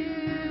 it's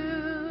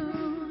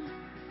you.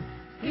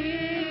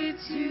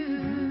 It's you.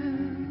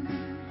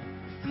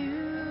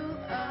 You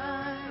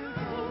are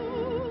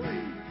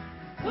holy,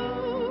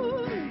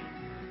 holy,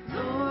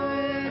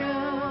 Lord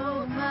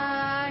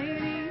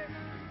Almighty,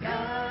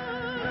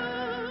 God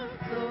of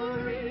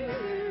glory.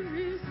 There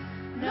is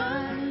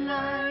none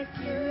like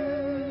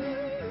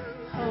you.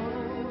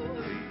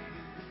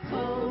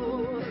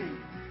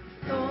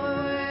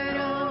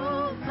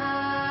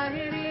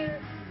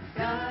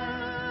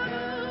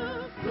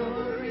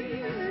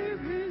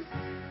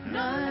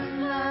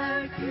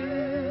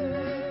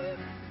 you,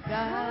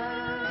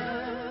 God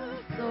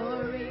of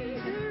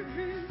glory.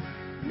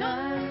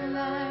 None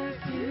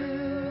like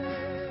you,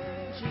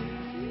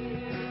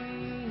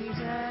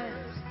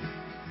 Jesus.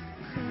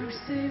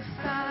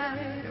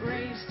 Crucified,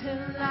 raised to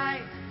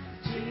life,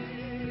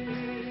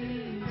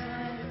 Jesus.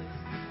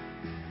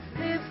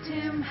 Lift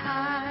him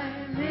high,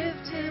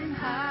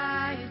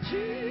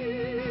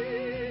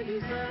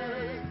 Jesus.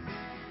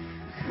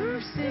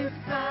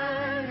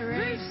 Crucified,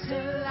 raised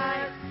to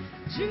life,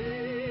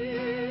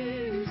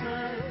 Jesus.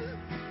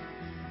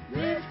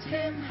 Lift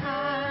him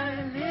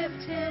high,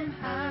 lift him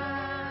high.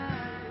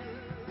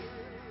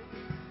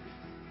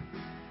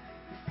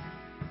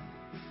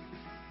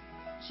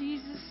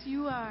 Jesus,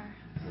 you are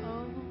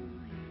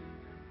holy,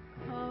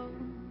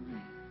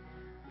 holy,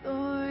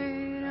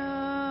 Lord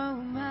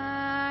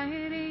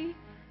Almighty,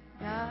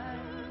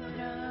 God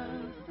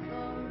of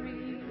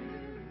glory.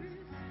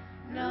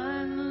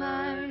 None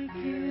like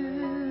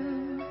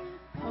you,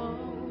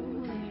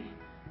 holy,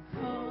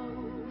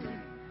 holy,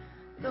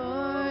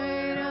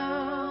 Lord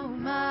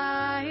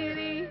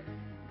Almighty,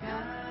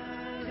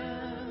 God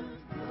of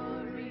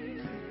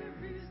glory.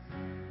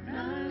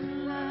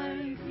 None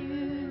like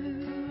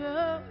you,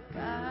 oh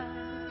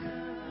God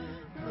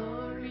of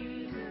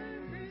glory.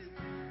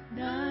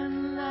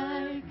 None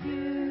like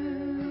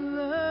you,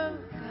 oh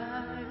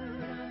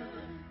God of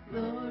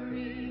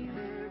glory.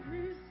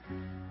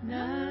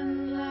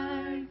 None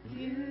like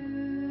you.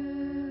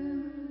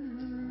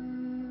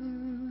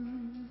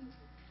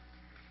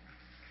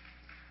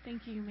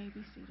 Thank you. You may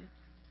be seated.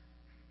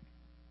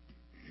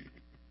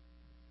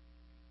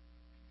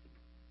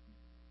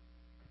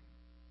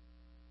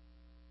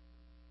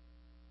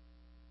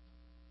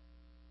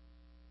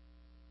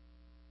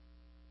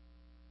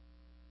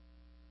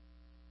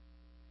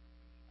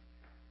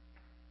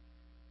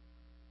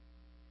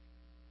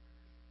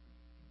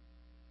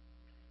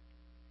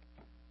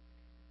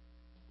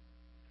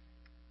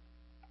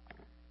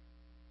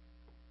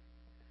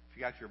 If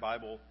you got your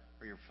Bible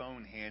or your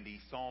phone handy,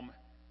 Psalm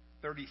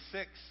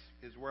 36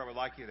 is where I would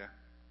like you to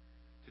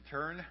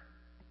turn.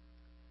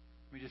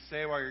 Let me just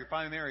say while you're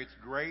finding there, it's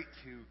great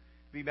to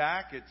be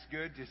back. It's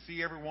good to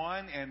see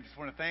everyone, and just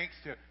want to thanks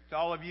to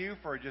all of you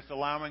for just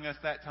allowing us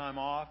that time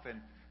off,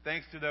 and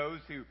thanks to those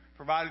who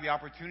provided the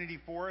opportunity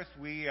for us.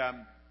 We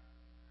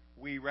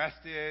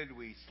rested,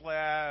 we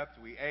slept,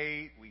 we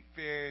ate, we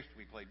fished,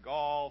 we played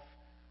golf,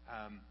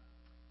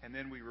 and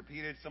then we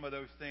repeated some of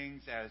those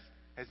things as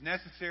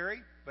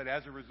necessary. But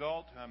as a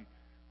result,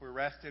 we're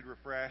rested,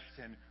 refreshed,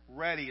 and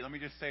ready. Let me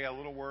just say a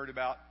little word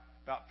about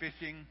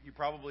fishing. You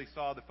probably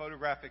saw the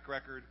photographic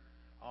record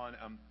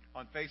on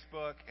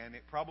Facebook, and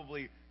it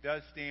probably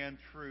does stand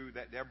true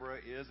that Deborah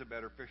is a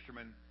better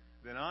fisherman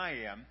than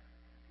I am.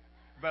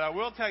 But I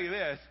will tell you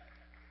this.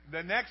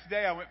 The next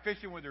day I went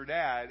fishing with her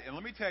dad, and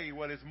let me tell you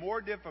what is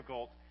more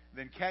difficult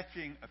than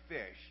catching a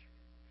fish.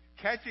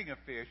 Catching a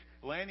fish,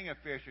 landing a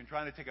fish, and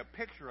trying to take a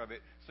picture of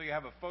it so you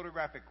have a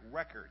photographic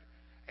record.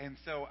 And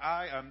so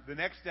the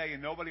next day,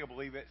 and nobody will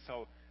believe it,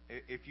 so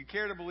if you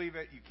care to believe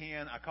it, you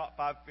can. I caught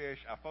 5 fish.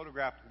 I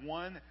photographed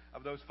one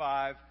of those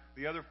 5.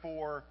 The other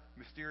 4,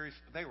 mysterious,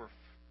 they were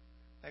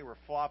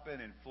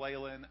flopping and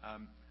flailing.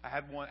 I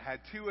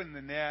had 2 in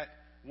the net.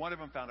 One of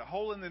them found a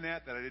hole in the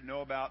net that I didn't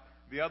know about.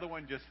 The other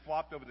one just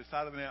flopped over the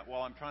side of the net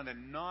while I'm trying to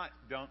not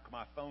dunk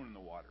my phone in the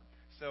water.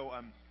 So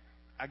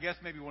I guess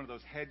maybe one of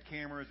those head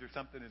cameras or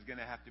something is going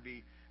to have to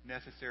be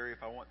necessary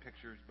if I want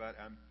pictures. But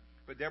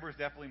Deborah's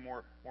definitely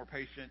more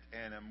patient,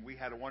 and we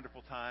had a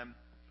wonderful time.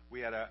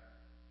 We had a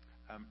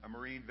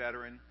Marine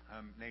veteran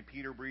named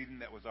Peter Breeden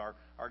that was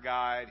our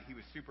guide. He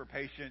was super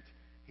patient.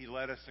 He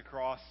led us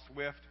across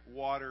swift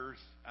waters.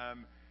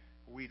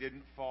 We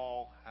didn't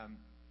fall.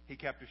 He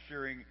kept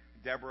assuring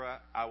Deborah,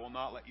 I will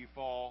not let you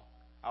fall.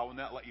 I will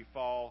not let you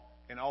fall.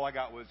 And all I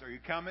got was, are you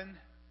coming?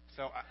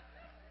 So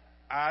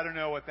I don't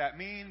know what that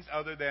means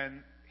other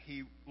than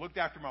he looked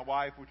after my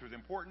wife, which was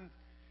important.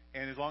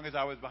 And as long as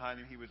I was behind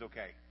him, he was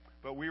okay.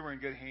 But we were in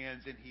good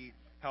hands, and he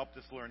helped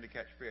us learn to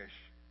catch fish.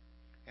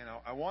 And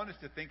I want us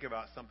to think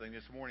about something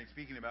this morning,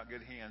 speaking about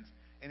good hands.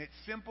 And it's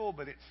simple,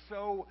 but it's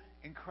so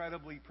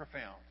incredibly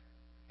profound.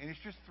 And it's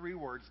just 3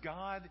 words.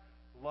 God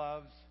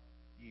loves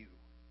you.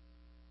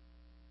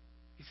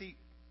 You see,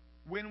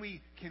 when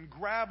we can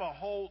grab a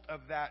hold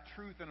of that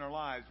truth in our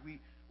lives,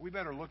 we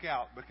better look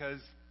out,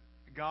 because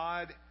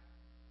God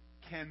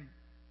can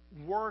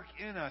work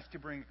in us to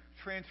bring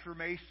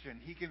transformation.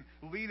 He can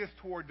lead us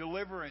toward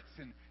deliverance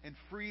and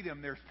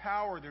freedom. There's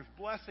power, there's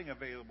blessing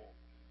available.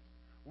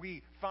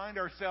 We find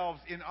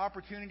ourselves in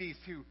opportunities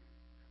to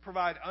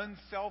provide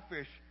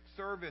unselfish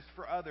service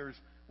for others.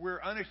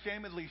 We're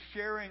unashamedly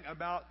sharing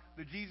about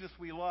the Jesus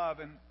we love,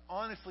 and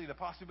honestly, the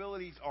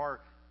possibilities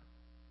are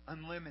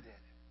unlimited.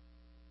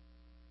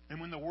 And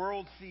when the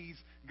world sees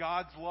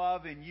God's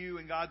love in you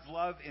and God's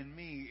love in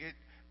me, it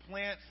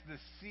plants the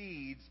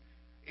seeds.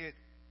 It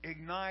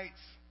ignites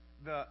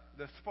the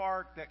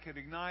spark that could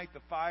ignite the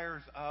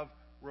fires of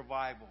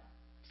revival.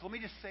 So let me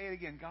just say it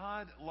again.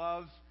 God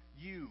loves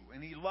you,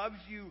 and He loves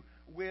you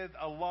with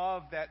a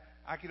love that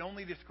I can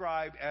only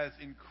describe as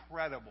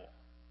incredible.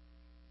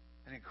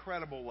 An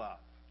incredible love.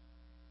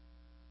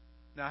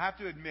 Now, I have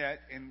to admit,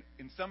 and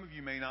some of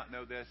you may not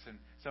know this, and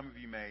some of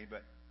you may,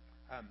 but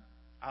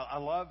I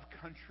love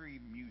country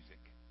music.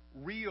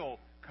 Real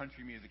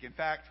country music. In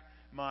fact,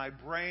 my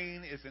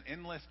brain is an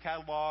endless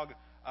catalog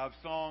of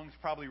songs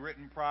probably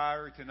written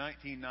prior to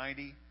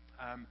 1990.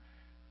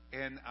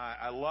 And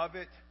I love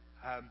it.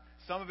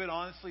 Some of it,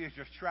 honestly, is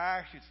just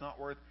trash. It's not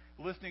worth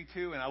listening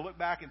to. And I look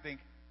back and think,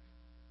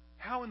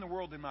 how in the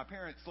world did my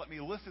parents let me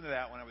listen to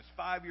that when I was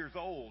 5 years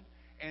old?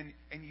 And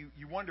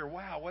you wonder,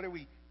 wow, what are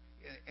we...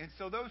 And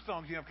so those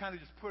songs, I've kind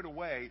of just put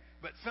away.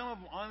 But some of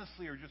them,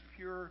 honestly, are just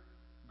pure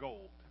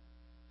gold.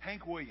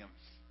 Hank Williams,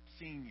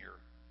 Sr.,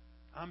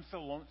 I'm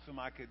So Lonesome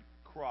I Could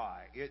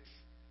Cry.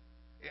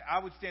 I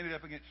would stand it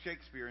up against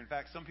Shakespeare. In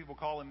fact, some people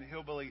call him the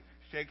hillbilly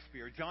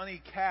Shakespeare.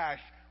 Johnny Cash,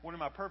 one of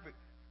my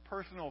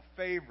personal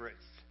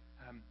favorites,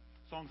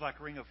 songs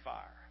like Ring of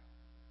Fire.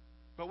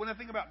 But when I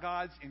think about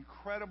God's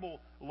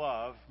incredible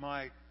love,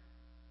 my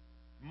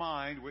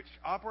mind, which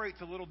operates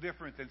a little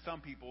different than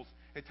some people's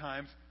at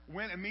times,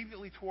 went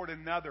immediately toward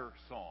another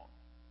song.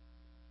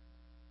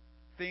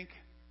 Think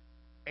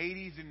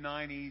 80s and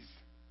 90s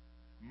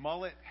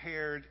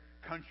mullet-haired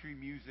country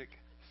music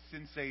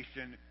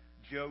sensation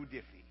Joe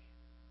Diffie.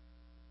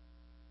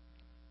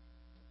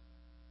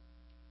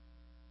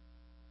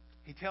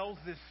 He tells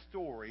this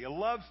story, a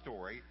love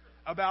story,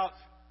 about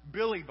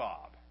Billy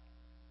Bob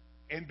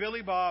and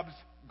Billy Bob's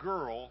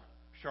girl,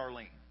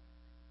 Charlene.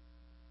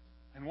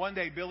 And one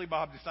day, Billy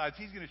Bob decides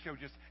he's going to show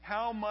just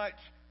how much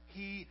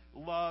he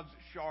loves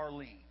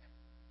Charlene.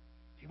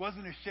 He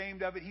wasn't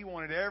ashamed of it. He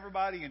wanted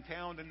everybody in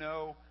town to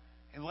know.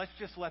 And let's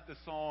just let the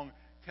song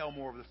tell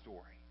more of the story.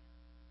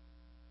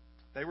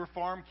 They were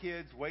farm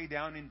kids way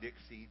down in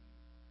Dixie.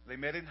 They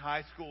met in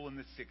high school in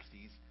the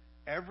 60s.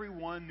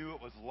 Everyone knew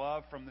it was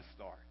love from the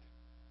start.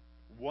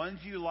 One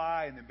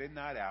July in the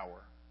midnight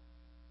hour,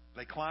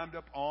 they climbed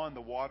up on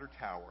the water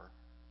tower,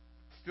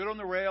 stood on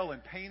the rail,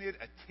 and painted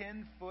a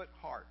 10-foot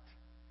heart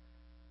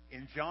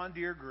in John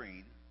Deere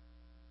green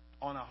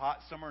on a hot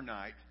summer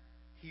night.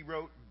 He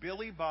wrote,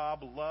 "Billy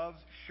Bob loves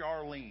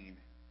Charlene,"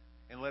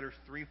 in letters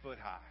 3 foot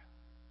high.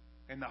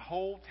 And the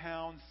whole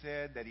town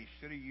said that he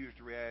should have used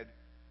red,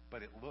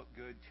 but it looked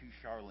good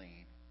to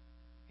Charlene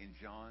in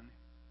John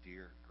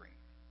Deere green.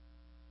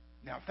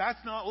 Now, if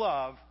that's not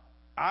love,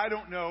 I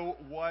don't know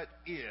what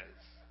is.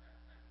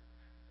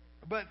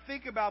 But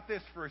think about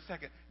this for a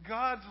second.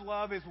 God's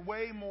love is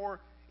way more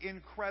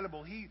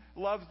incredible. He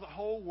loves the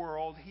whole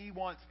world. He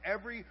wants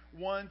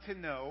everyone to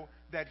know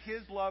that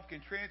His love can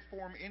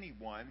transform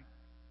anyone.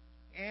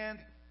 And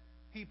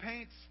He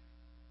paints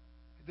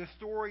the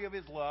story of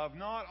His love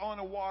not on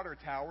a water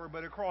tower,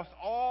 but across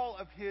all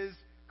of His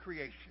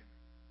creation.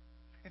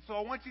 And so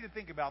I want you to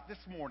think about this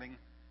morning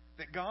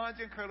that God's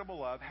incredible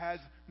love has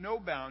no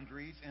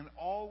boundaries and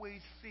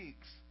always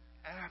seeks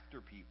after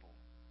people,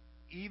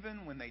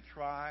 even when they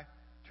try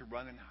to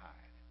run and hide.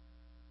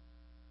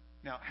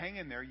 Now, hang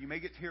in there. You may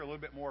get to hear a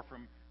little bit more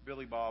from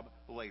Billy Bob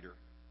later.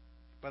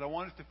 But I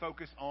want us to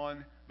focus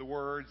on the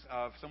words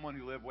of someone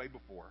who lived way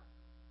before,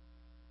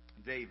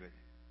 David,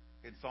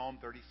 in Psalm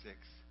 36.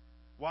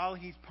 While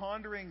he's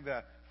pondering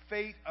the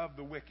fate of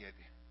the wicked,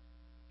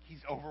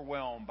 he's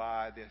overwhelmed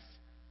by this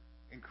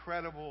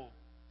incredible,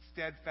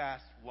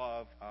 steadfast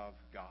love of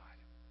God.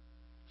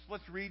 So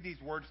let's read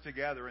these words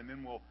together, and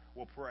then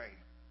we'll pray.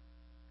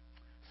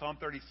 Psalm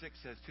 36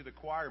 says, "To the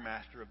choir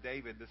master of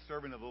David, the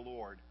servant of the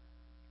Lord,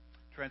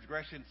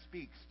 transgression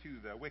speaks to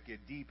the wicked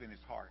deep in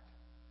his heart.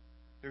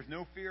 There's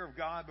no fear of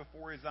God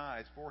before his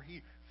eyes, for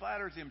he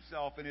flatters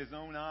himself in his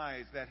own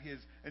eyes that his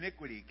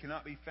iniquity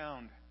cannot be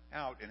found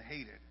out and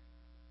hated.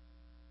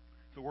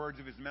 The words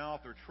of his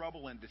mouth are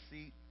trouble and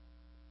deceit.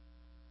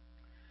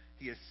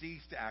 He has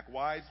ceased to act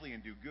wisely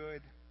and do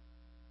good.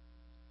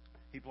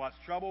 He plots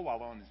trouble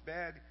while on his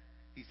bed.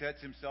 He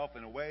sets himself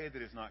in a way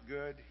that is not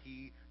good.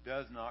 He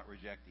does not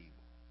reject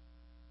evil."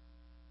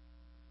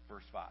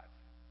 Verse 5.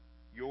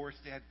 "Your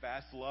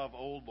steadfast love,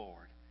 O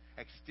Lord,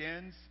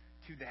 extends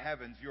to the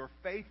heavens, your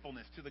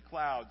faithfulness to the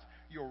clouds.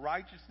 Your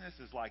righteousness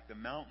is like the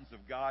mountains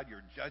of God.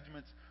 Your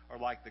judgments are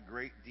like the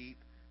great deep.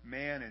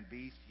 Man and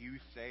beast you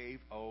save,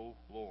 O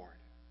Lord.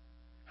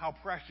 How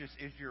precious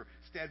is your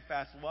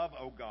steadfast love,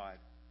 O God.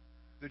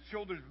 The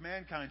children of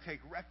mankind take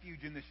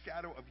refuge in the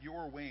shadow of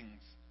your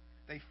wings.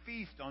 They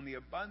feast on the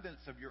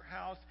abundance of your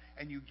house,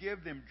 and you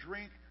give them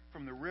drink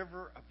from the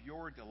river of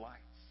your delights.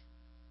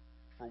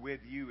 For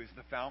with you is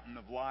the fountain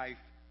of life.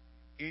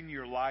 In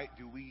your light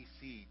do we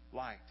see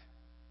light.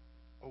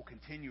 Oh,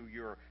 continue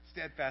your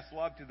steadfast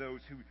love to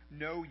those who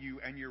know you,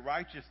 and your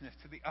righteousness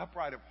to the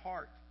upright of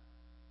heart.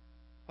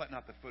 Let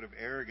not the foot of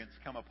arrogance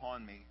come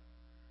upon me,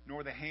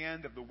 nor the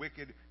hand of the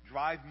wicked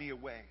drive me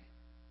away.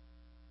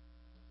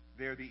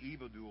 There the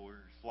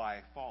evildoers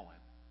lie fallen.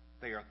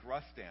 They are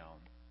thrust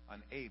down,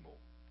 unable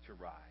to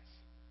rise."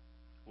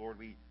 Lord,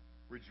 we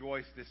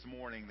rejoice this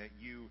morning that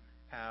you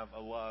have a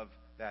love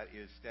that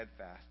is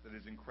steadfast, that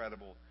is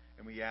incredible.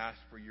 And we ask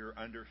for your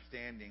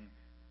understanding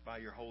by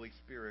your Holy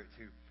Spirit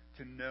to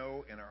to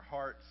know in our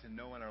hearts and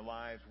know in our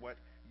lives what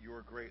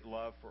your great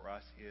love for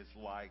us is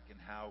like and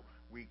how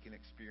we can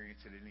experience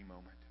it at any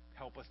moment.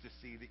 Help us to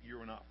see that you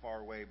are not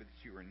far away, but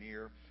that you are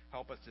near.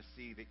 Help us to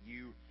see that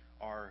you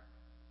are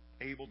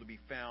able to be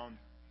found,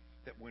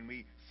 that when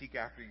we seek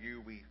after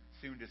you, we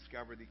soon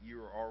discover that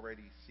you are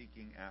already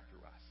seeking after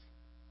us.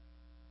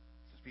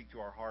 So speak to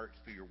our hearts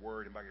through your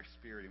word and by your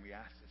Spirit, and we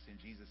ask this in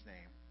Jesus'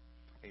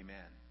 name.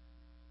 Amen.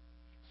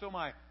 So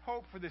my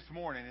hope for this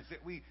morning is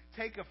that we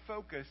take a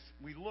focus,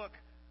 we look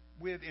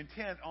with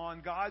intent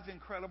on God's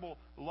incredible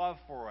love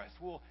for us.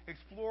 We'll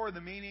explore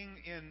the meaning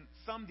in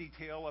some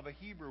detail of a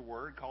Hebrew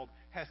word called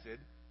hesed.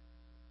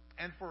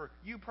 And for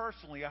you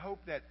personally, I hope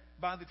that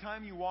by the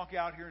time you walk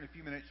out here in a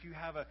few minutes, you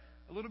have a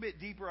little bit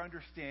deeper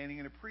understanding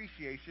and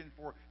appreciation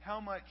for how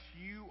much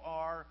you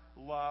are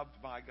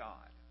loved by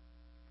God.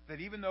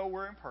 That even though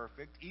we're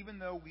imperfect, even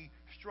though we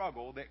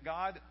struggle, that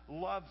God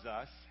loves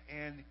us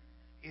and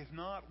is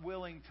not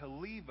willing to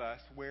leave us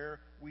where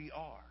we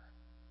are.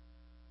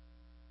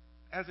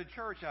 As a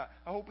church, I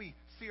hope we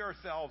see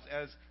ourselves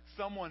as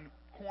someone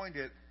coined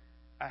it,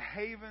 a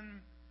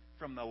haven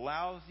from the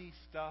lousy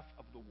stuff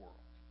of the world.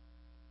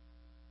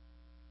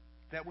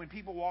 That when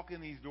people walk in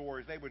these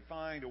doors, they would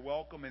find a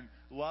welcome and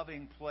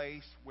loving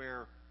place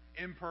where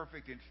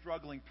imperfect and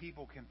struggling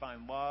people can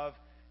find love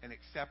and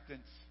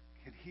acceptance,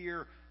 can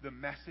hear the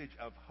message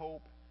of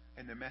hope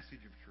and the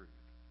message of truth.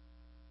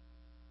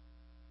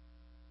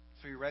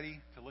 So you ready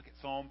to look at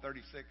Psalm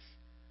 36?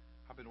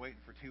 I've been waiting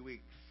for 2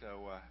 weeks,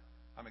 so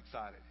I'm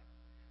excited.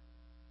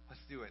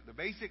 Let's do it. The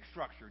basic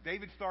structure.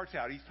 David starts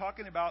out. He's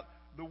talking about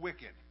the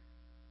wicked.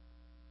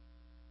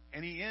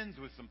 And he ends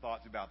with some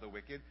thoughts about the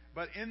wicked.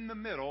 But in the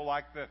middle,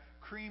 like the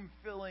cream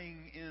filling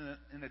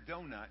in a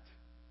donut,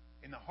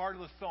 in the heart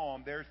of the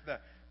psalm, there's the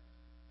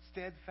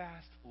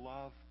steadfast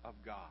love of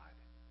God.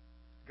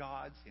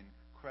 God's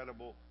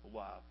incredible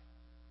love.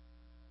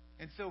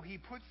 And so he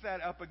puts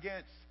that up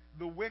against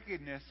the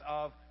wickedness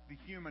of the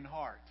human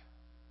heart.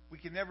 We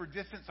can never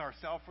distance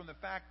ourselves from the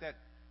fact that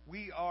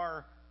we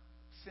are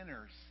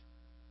sinners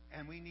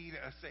and we need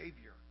a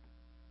Savior.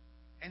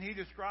 And he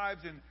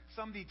describes in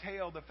some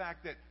detail the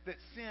fact that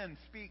sin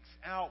speaks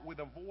out with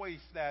a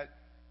voice that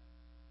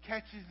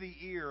catches the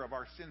ear of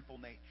our sinful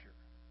nature.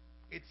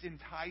 It's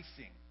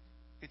enticing.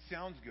 It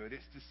sounds good.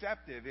 It's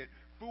deceptive. It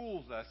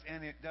fools us,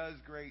 and it does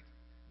great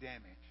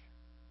damage.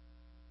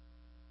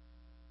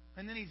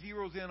 And then he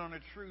zeroes in on a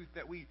truth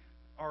that we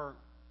are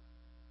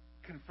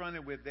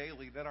confronted with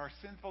daily, that our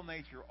sinful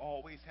nature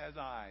always has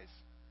eyes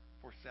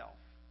for self.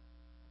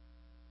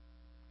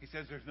 He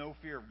says there's no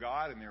fear of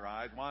God in their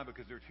eyes. Why?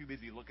 Because they're too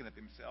busy looking at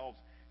themselves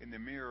in the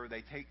mirror.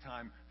 They take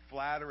time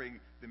flattering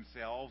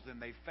themselves,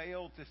 and they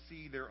fail to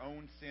see their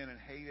own sin and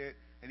hate it,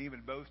 and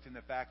even boast in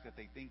the fact that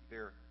they think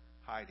they're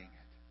hiding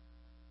it.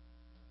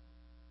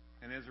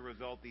 And as a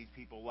result, these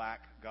people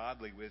lack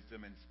godly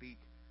wisdom and speak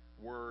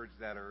words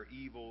that are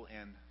evil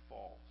and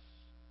false.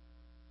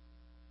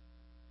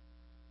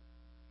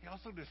 He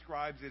also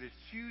describes it as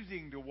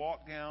choosing to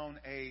walk down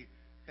a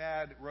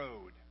bad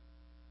road.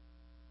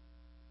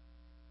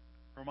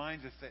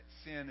 Reminds us that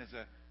sin is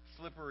a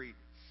slippery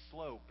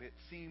slope. It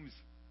seems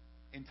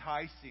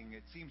enticing.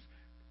 It seems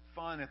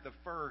fun at the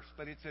first,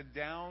 but it's a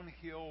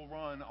downhill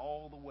run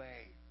all the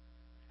way.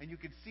 And you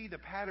can see the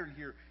pattern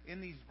here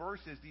in these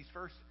verses, these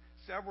first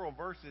several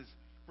verses,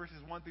 verses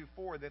 1 through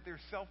 4, that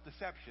there's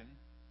self-deception.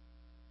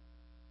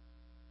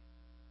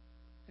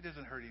 It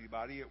doesn't hurt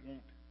anybody. It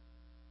won't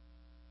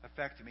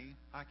affect me.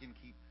 I can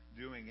keep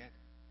doing it.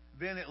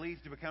 Then it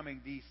leads to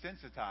becoming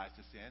desensitized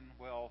to sin.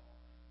 Well,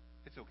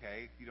 it's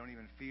okay. You don't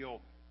even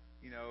feel,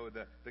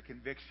 the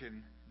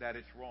conviction that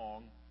it's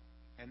wrong.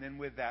 And then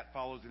with that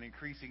follows an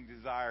increasing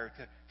desire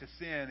to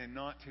sin and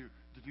not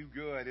to do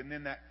good. And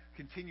then that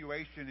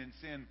continuation in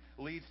sin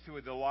leads to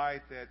a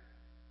delight that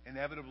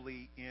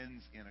inevitably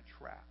ends in a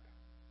trap.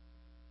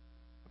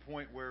 A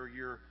point where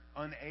you're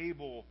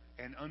unable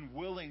and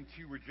unwilling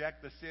to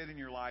reject the sin in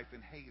your life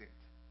and hate it.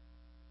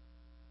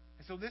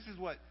 And so this is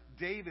what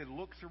David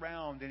looks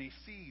around and he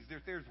sees.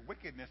 There's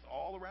wickedness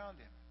all around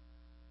him.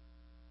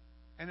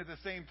 And at the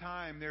same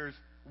time, there's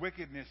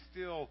wickedness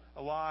still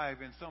alive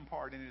in some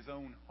part in his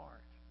own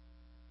heart.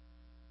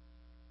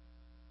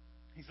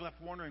 He's left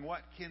wondering,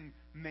 what can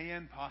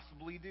man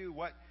possibly do?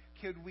 What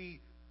could we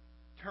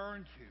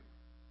turn to?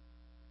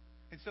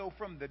 And so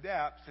from the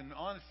depths, and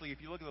honestly,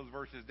 if you look at those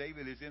verses,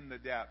 David is in the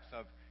depths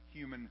of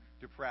human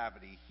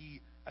depravity.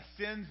 He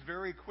ascends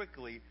very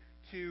quickly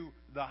to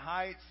the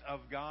heights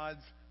of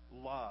God's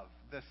love,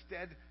 the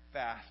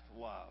steadfast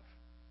love.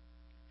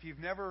 If you've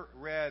never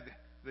read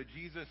the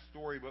Jesus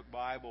Storybook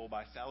Bible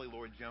by Sally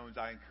Lloyd Jones,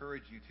 I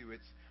encourage you to.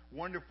 It's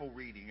wonderful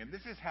reading. And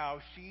this is how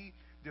she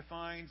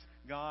defines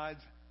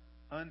God's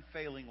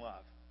unfailing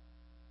love.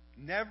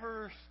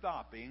 Never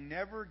stopping,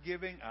 never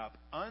giving up,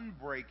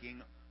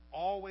 unbreaking,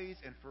 always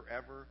and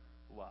forever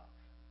love.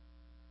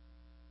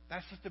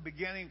 That's just the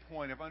beginning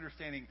point of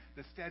understanding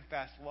the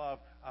steadfast love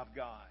of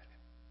God.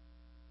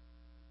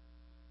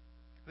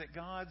 That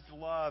God's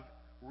love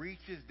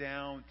reaches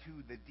down to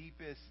the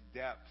deepest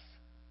depths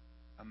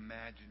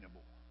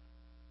imaginable.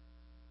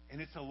 And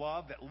it's a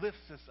love that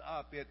lifts us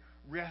up. It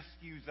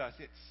rescues us.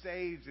 It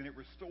saves and it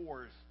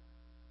restores.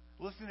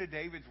 Listen to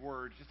David's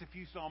words, just a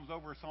few Psalms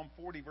over, Psalm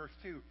 40, verse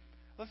 2.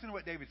 Listen to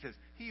what David says.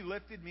 He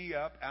lifted me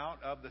up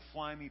out of the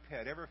slimy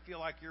pit. Ever feel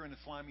like you're in a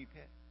slimy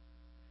pit?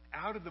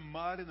 Out of the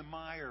mud and the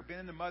mire. Been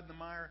in the mud and the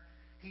mire.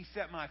 He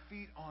set my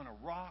feet on a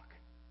rock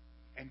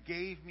and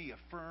gave me a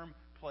firm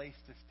place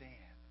to stand.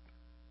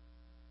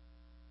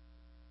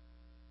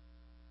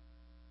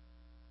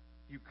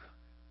 You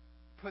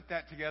put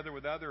that together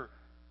with other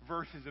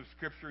verses of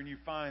Scripture, and you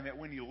find that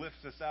when He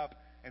lifts us up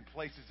and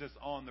places us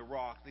on the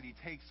rock, that He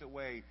takes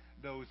away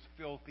those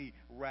filthy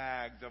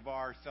rags of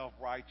our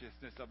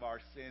self-righteousness, of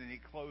our sin, and He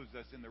clothes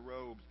us in the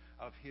robes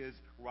of His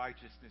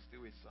righteousness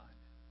through His Son.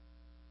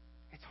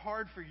 It's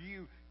hard for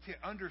you to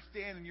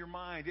understand in your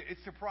mind. It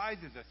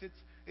surprises us.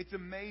 It's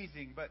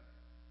amazing, but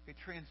it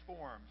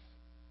transforms.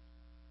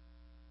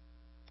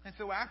 And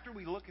so after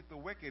we look at the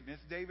wickedness,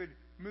 David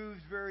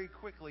moves very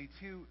quickly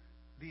to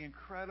the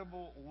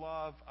incredible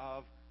love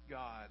of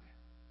God.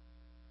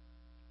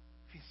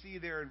 If you see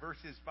there in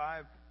verses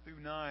 5 through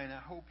 9, I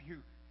hope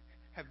you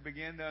have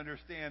begun to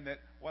understand that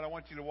what I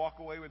want you to walk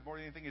away with more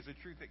than anything is the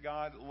truth that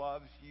God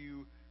loves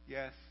you.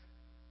 Yes,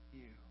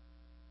 you.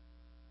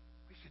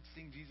 We should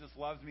sing Jesus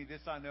loves me.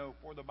 This I know,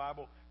 for the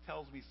Bible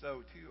tells me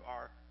so, to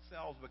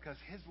ourselves, because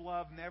His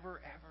love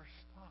never ever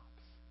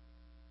stops.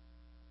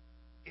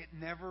 It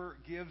never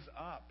gives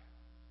up.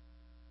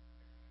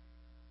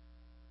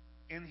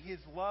 And His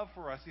love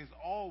for us is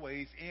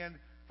always and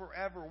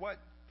forever. What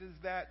does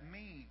that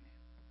mean?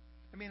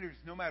 I mean, there's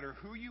no matter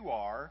who you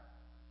are,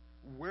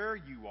 where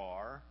you've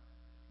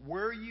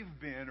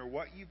been, or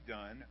what you've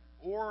done,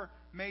 or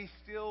may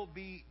still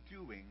be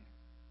doing,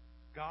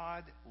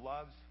 God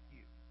loves you.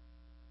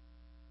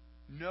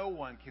 No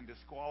one can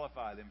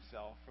disqualify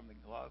themselves from the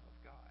love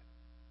of God.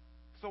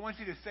 So I want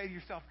you to say to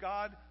yourself,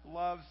 God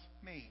loves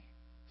me.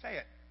 Say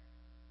it.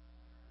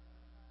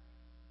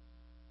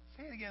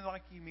 Say it again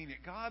like you mean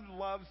it. God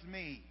loves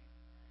me.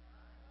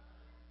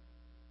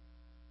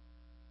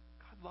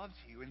 Loves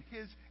you, and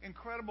His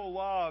incredible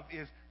love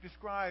is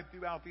described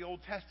throughout the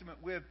Old Testament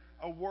with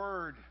a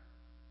word.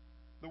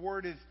 The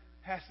word is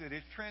hesed.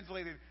 It's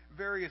translated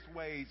various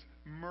ways: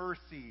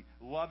 mercy,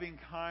 loving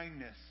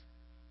kindness,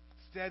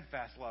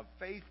 steadfast love,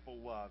 faithful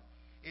love.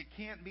 It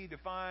can't be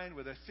defined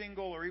with a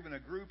single or even a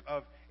group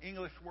of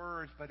English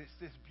words, but it's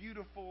this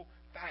beautiful,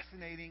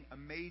 fascinating,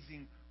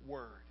 amazing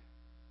word.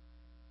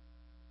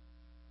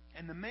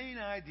 And the main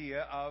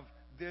idea of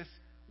this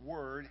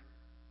word,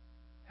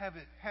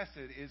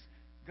 hesed, is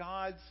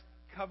God's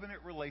covenant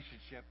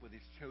relationship with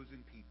His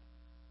chosen people.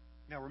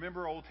 Now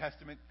remember Old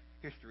Testament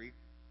history.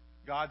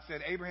 God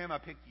said, Abraham, I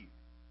picked you.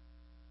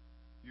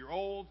 You're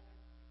old.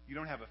 You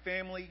don't have a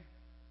family.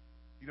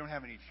 You don't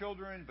have any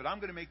children, but I'm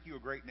going to make you a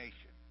great nation.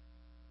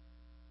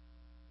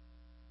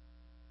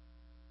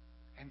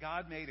 And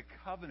God made a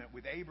covenant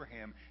with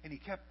Abraham, and He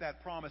kept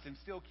that promise and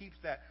still keeps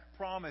that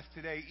promise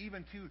today,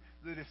 even to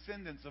the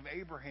descendants of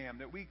Abraham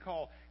that we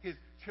call His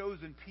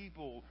chosen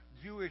people,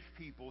 Jewish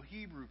people,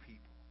 Hebrew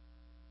people.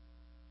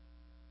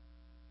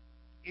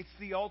 It's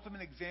the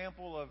ultimate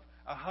example of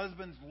a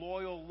husband's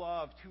loyal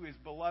love to his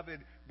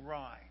beloved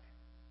bride.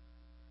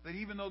 That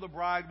even though the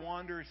bride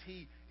wanders,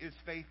 He is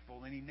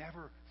faithful and He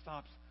never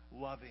stops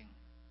loving.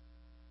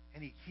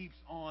 And He keeps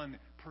on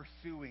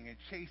pursuing and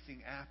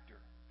chasing after.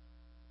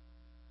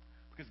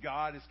 Because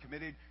God is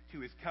committed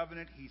to His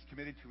covenant. He's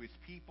committed to His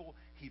people.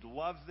 He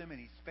loves them and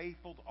He's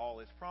faithful to all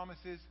His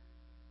promises.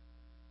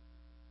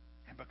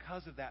 And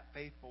because of that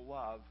faithful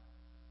love,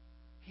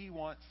 He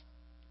wants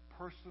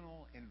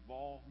personal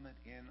involvement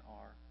in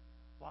our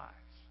lives.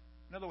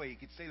 Another way you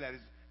could say that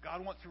is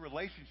God wants a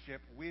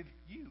relationship with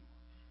you.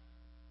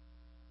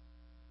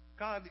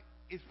 God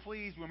is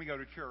pleased when we go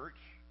to church.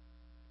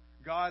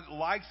 God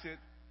likes it,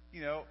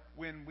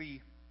 when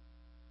we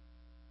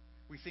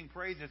sing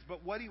praises.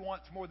 But what He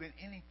wants more than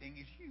anything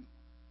is you.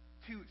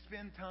 To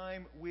spend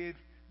time with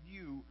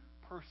you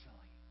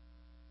personally.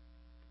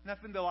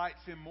 Nothing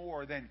delights Him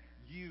more than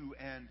you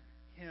and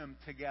Him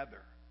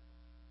together.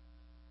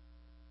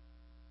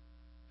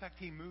 In fact,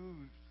 He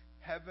moved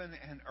heaven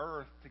and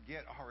earth to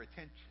get our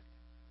attention.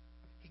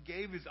 He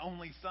gave His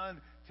only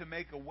Son to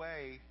make a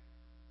way.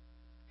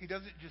 He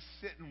doesn't just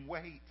sit and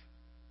wait.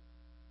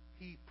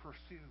 He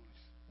pursues.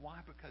 Why?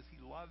 Because He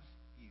loves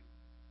you.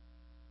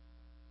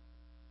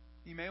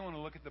 You may want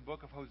to look at the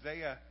book of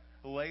Hosea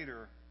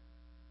later.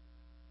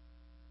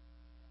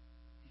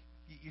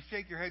 You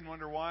shake your head and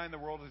wonder why in the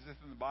world is this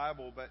in the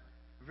Bible, but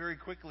very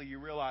quickly you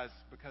realize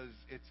because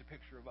it's a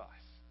picture of us.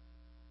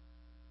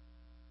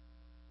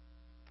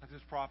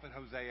 This prophet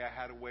Hosea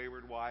had a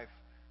wayward wife,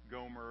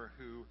 Gomer,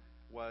 who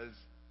was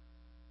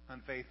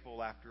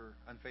unfaithful after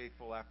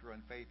unfaithful after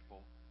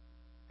unfaithful.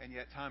 And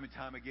yet time and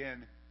time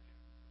again,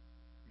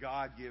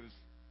 God gives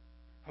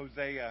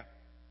Hosea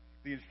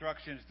the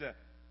instructions to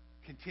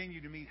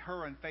continue to meet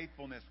her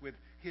unfaithfulness with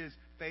His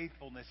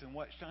faithfulness. And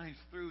what shines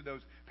through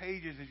those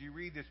pages as you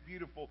read this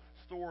beautiful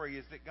story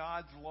is that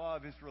God's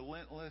love is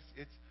relentless,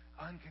 it's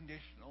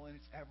unconditional, and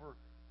it's everlasting.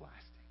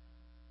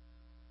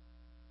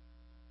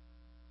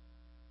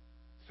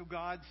 So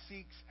God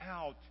seeks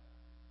out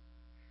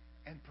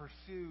and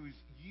pursues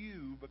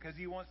you because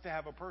He wants to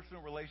have a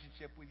personal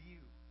relationship with you.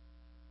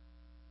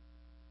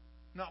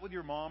 Not with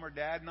your mom or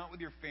dad, not with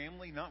your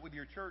family, not with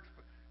your church,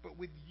 but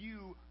with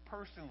you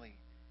personally,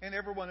 and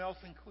everyone else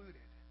included.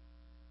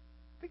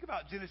 Think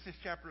about Genesis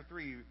chapter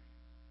 3.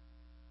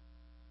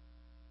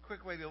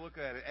 Quick way to look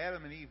at it.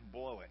 Adam and Eve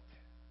blow it.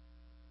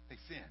 They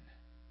sin.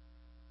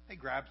 They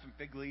grab some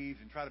fig leaves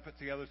and try to put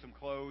together some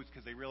clothes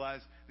because they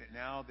realize that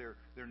now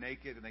they're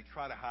naked, and they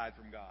try to hide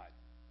from God.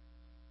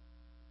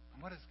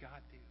 And what does God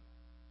do?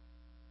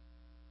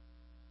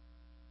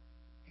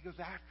 He goes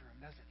after them,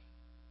 doesn't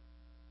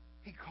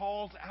He? He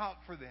calls out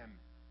for them.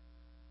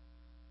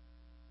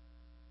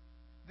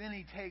 Then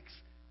He takes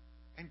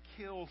and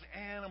kills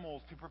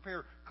animals to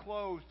prepare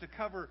clothes to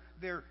cover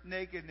their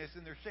nakedness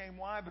and their shame.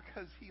 Why?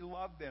 Because He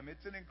loved them.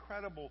 It's an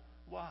incredible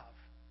love.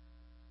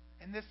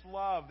 And this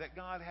love that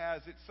God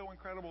has, it's so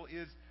incredible,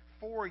 is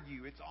for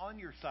you. It's on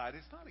your side.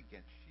 It's not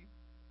against you.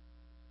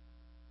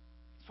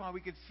 That's why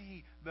we can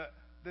see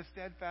the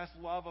steadfast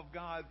love of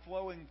God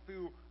flowing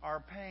through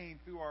our pain,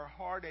 through our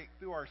heartache,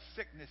 through our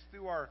sickness,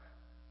 through our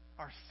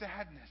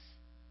sadness.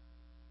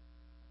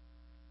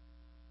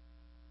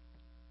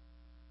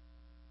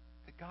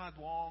 That God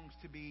longs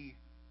to be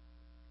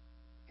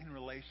in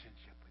relationship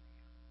with you.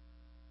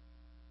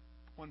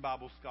 One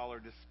Bible scholar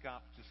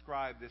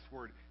described this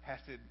word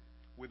hesed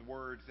with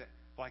words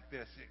like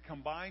this. It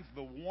combines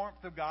the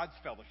warmth of God's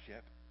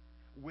fellowship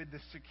with the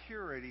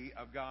security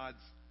of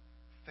God's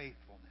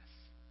faithfulness.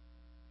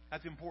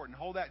 That's important.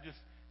 Hold that just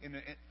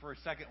for a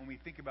second when we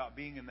think about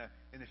being in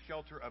the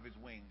shelter of His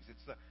wings.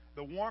 It's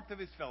the warmth of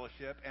His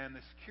fellowship and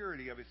the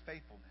security of His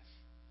faithfulness.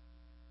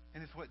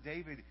 And it's what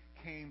David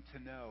came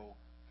to know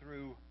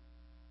through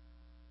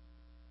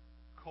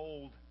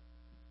cold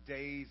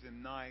days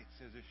and nights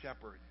as a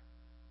shepherd.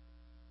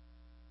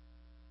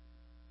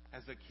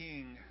 As a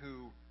king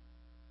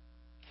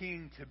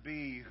to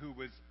be, who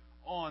was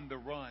on the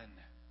run,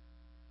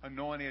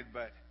 anointed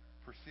but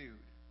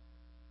pursued.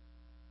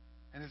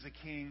 And as a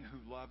king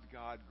who loved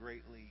God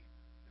greatly,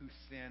 who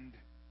sinned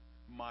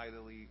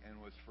mightily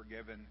and was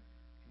forgiven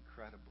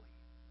incredibly.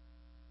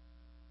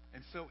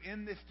 And so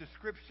in this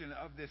description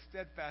of this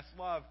steadfast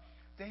love,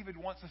 David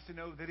wants us to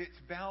know that it's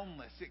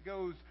boundless. It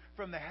goes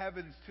from the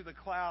heavens to the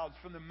clouds,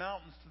 from the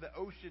mountains to the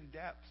ocean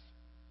depths.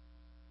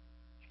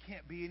 You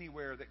can't be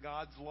anywhere that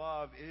God's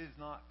love is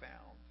not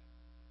found.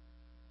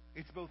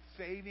 It's both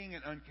saving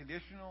and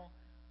unconditional.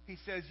 He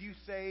says, you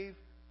save,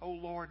 O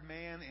Lord,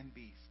 man and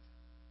beast.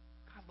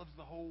 God loves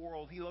the whole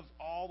world. He loves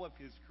all of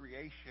His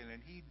creation,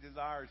 and He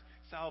desires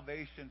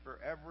salvation for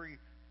every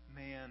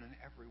man and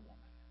every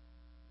woman.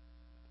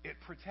 It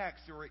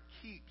protects, or it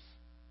keeps.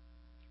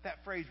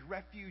 That phrase,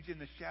 refuge in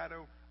the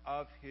shadow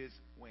of His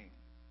wing.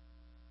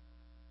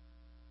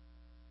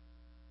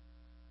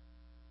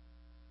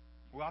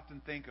 We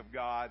often think of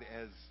God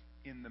as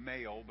in the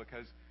mail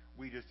because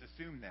we just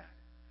assume that.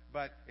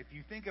 But if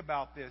you think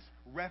about this,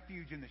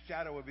 refuge in the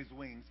shadow of His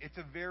wings, it's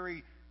a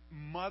very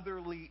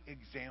motherly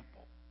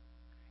example.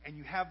 And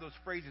you have those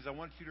phrases. I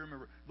want you to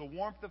remember the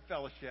warmth of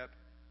fellowship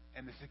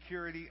and the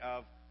security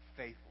of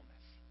faithfulness.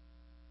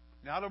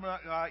 Now, I don't know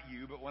about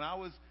you, but when I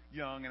was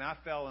young and I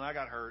fell and I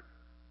got hurt,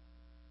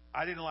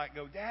 I didn't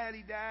go,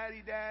 Daddy,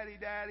 Daddy, Daddy,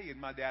 Daddy. And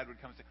my dad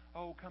would come and say,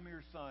 oh, come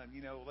here, son.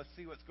 Let's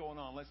see what's going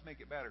on. Let's make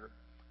it better.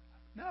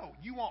 No,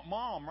 you want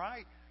mom,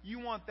 right? You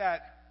want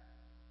that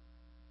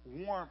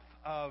warmth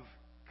of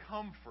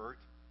comfort,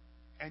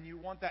 and you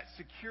want that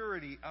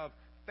security of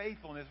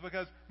faithfulness,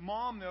 because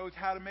mom knows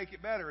how to make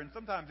it better. And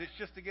sometimes it's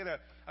just to get a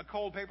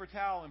cold paper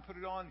towel and put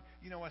it on,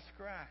 a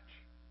scratch.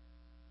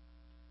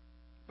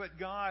 But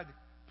God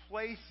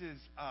places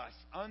us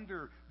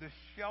under the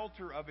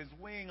shelter of His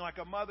wing, like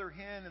a mother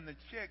hen and the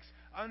chicks,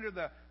 under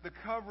the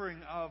covering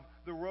of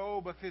the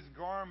robe of His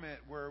garment,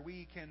 where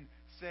we can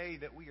say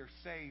that we are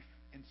safe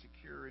and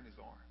secure in His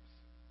arms.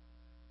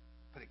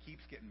 But it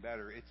keeps getting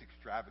better. It's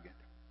extravagant.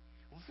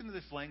 Listen to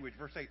this language.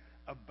 Verse 8,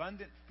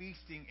 abundant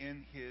feasting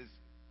in His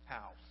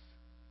house.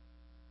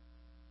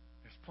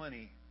 There's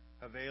plenty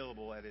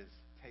available at His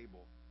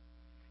table.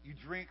 You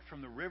drink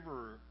from the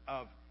river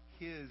of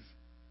His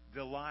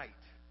delight.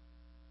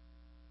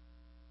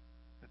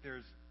 That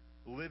there's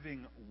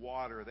living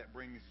water that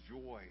brings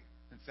joy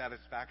and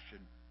satisfaction.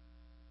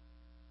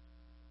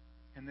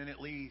 And then it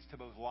leads to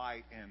both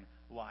light and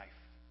life.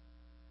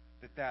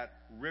 That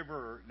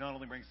river not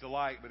only brings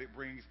delight, but it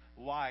brings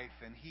life.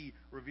 And He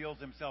reveals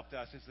Himself to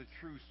us as the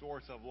true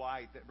source of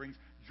light that brings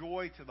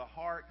joy to the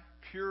heart,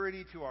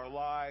 purity to our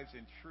lives,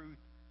 and truth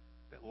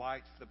that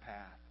lights the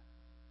path.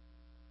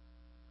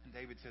 And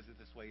David says it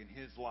this way, in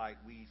His light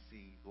we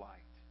see light.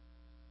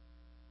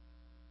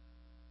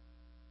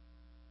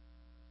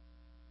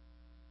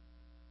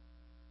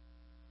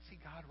 See,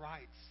 God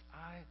writes,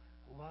 I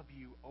love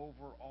you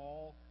over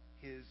all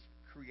His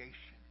creation.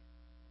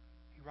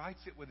 He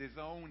writes it with His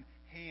own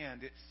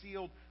hand. It's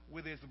sealed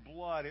with His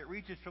blood. It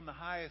reaches from the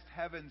highest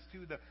heavens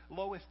to the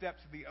lowest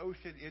depths of the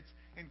ocean. It's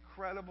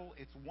incredible.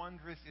 It's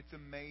wondrous. It's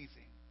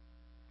amazing.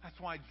 That's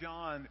why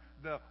John,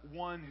 the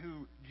one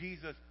who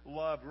Jesus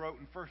loved, wrote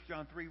in 1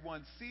 John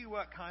 3:1, see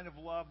what kind of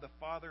love the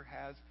Father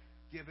has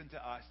given to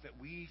us, that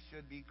we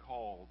should be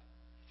called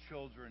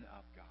children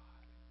of God.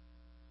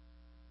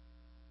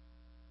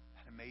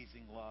 An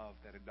amazing love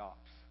that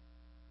adopts.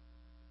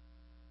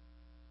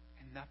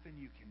 And nothing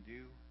you can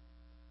do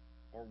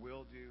or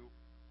will do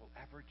will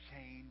ever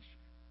change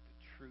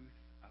the truth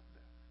of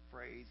the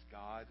phrase,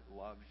 God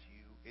loves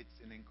you. It's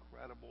an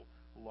incredible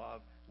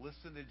love.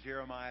 Listen to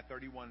Jeremiah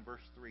 31,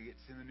 verse 3.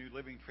 It's in the New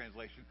Living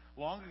Translation.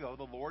 Long ago,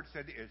 the Lord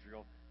said to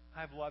Israel,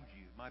 I have loved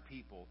you, my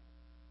people,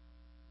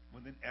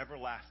 with an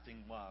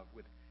everlasting love,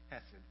 with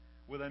hesed,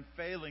 with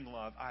unfailing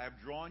love. I have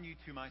drawn you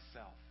to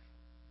myself.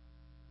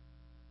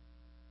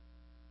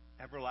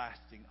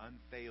 Everlasting,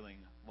 unfailing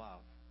love.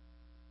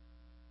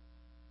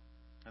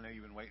 I know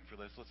you've been waiting for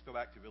this. Let's go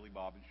back to Billy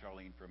Bob and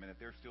Charlene for a minute.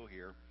 They're still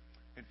here.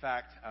 In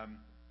fact,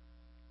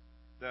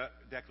 the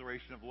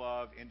declaration of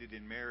love ended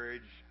in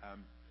marriage.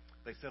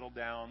 They settled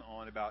down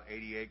on about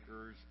 80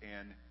 acres,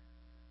 and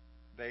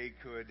they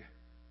could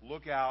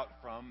look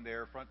out from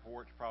their front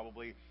porch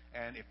probably,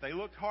 and if they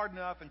looked hard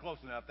enough and close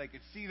enough, they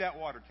could see that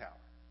water tower.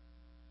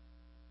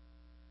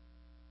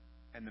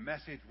 And the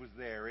message was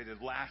there. It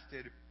had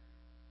lasted.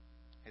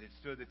 It had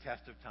stood the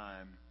test of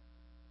time.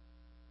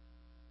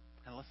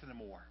 And listen to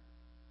more.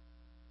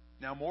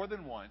 Now, more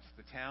than once,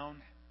 the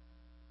town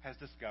has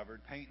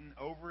discovered painting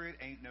over it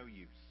ain't no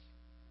use.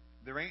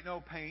 There ain't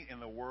no paint in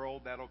the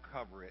world that'll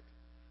cover it.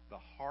 The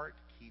heart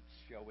keeps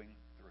showing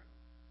through.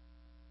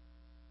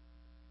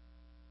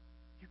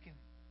 You can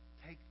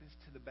take this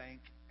to the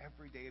bank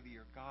every day of the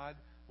year. God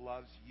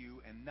loves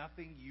you, and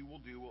nothing you will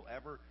do will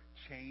ever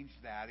change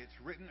that. It's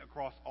written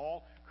across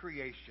all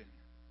creation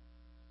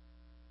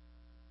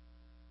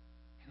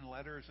in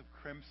letters of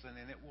crimson,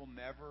 and it will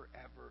never,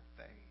 ever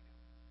fade.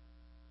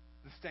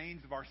 The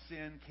stains of our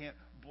sin can't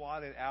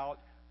blot it out.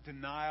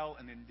 Denial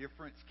and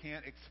indifference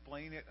can't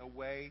explain it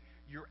away.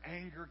 Your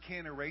anger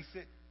can't erase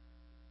it.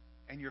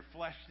 And your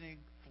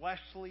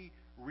fleshly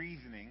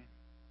reasoning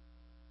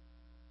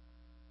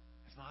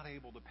is not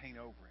able to paint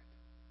over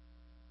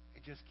it.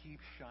 It just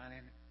keeps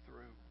shining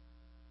through.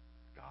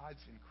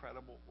 God's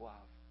incredible love.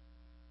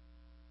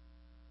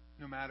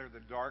 No matter the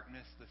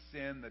darkness, the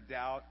sin, the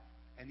doubt,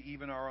 and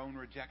even our own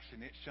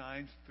rejection, it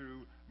shines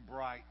through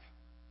bright.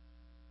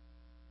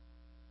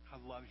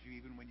 God loves you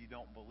even when you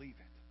don't believe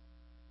it.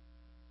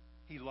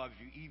 He loves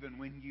you even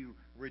when you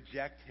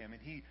reject Him.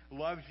 And He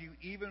loves you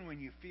even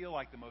when you feel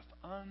like the most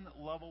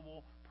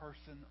unlovable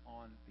person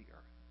on the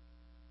earth.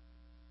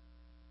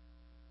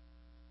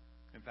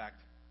 In fact,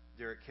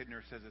 Derek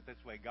Kidner says it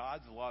this way: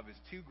 God's love is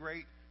too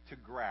great to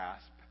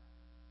grasp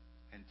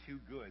and too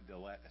good to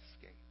let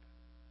escape.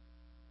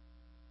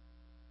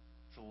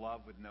 It's a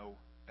love with no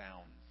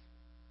bounds.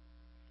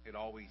 It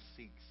always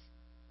seeks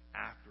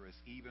after us,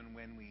 even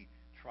when we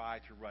try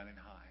to run and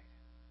hide.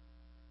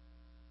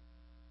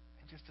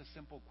 And just a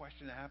simple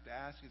question I have to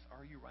ask is,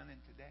 are you running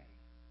today?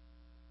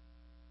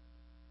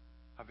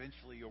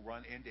 Eventually you'll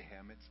run into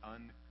Him. It's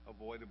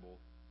unavoidable.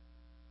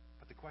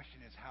 But the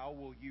question is, how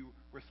will you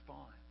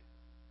respond?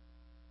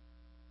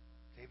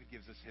 David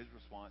gives us his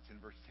response in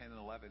verse 10 and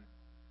 11.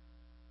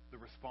 The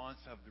response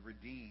of the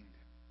redeemed.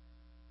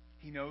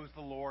 He knows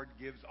the Lord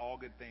gives all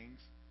good things.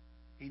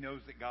 He knows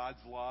that God's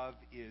love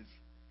is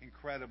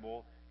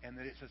incredible and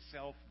that it's a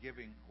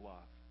self-giving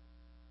love.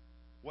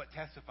 What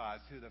testifies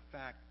to the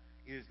fact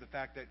is the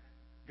fact that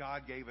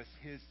God gave us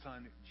His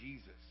Son,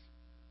 Jesus.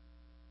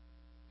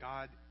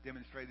 God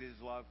demonstrated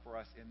His love for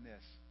us in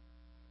this,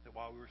 that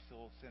while we were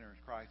still sinners,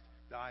 Christ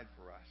died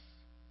for us.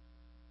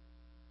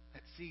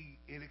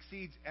 It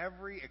exceeds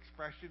every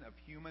expression of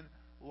human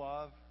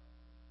love,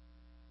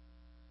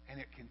 and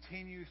it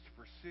continues to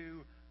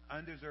pursue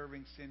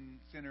undeserving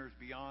sinners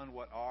beyond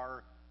what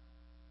our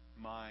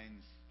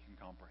minds can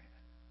comprehend.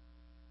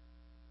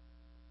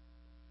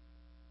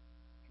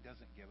 He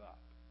doesn't give up,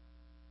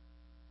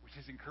 which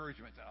is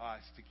encouragement to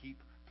us to keep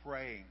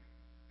praying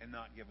and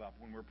not give up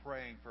when we're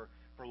praying for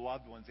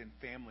loved ones and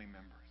family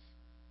members.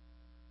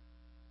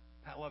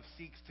 That love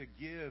seeks to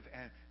give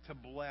and to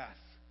bless.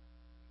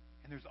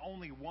 And there's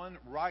only one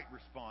right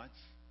response,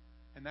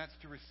 and that's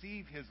to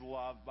receive His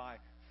love by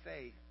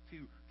faith, to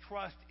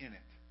trust in it.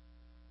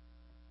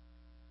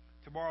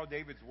 To borrow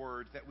David's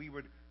words, that we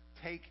would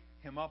take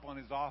Him up on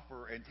His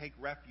offer and take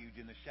refuge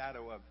in the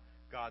shadow of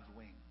God's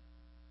wing.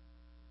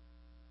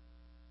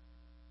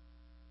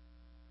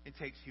 It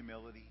takes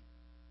humility.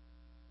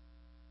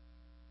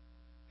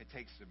 It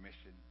takes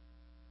submission.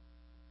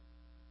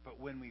 But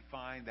when we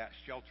find that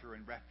shelter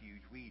and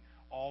refuge, we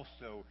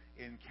also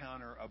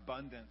encounter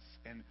abundance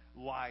and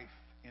life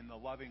in the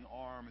loving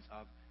arms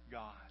of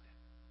God.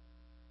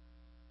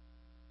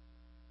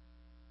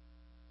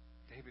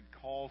 David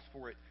calls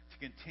for it to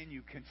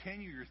continue.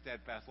 Continue your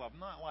steadfast love.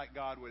 Not like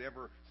God would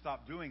ever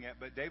stop doing it,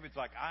 but David's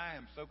like, I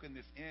am soaking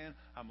this in.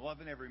 I'm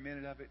loving every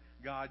minute of it.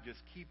 God, just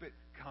keep it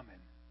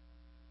coming.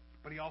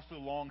 But he also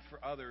longs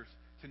for others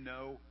to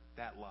know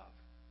that love.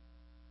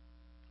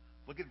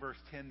 Look at verse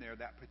 10 there,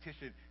 that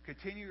petition.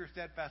 Continue your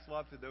steadfast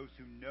love to those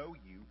who know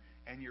you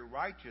and your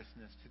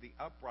righteousness to the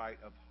upright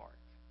of heart.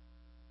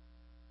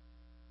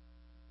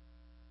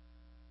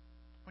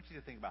 I want you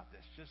to think about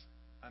this just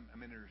a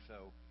minute or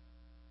so.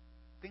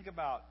 Think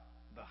about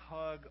the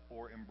hug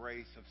or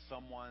embrace of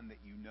someone that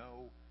you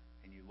know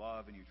and you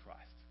love and you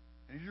trust.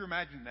 And as you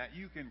imagine that,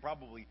 you can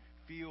probably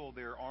feel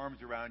their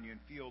arms around you and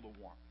feel the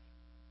warmth.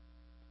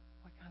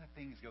 What kind of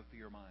things go through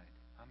your mind?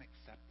 I'm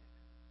accepted.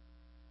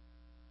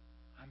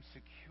 I'm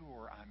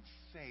secure. I'm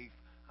safe.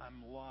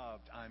 I'm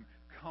loved. I'm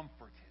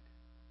comforted.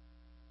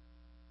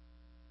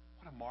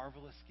 What a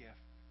marvelous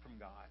gift from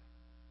God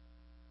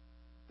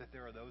that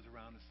there are those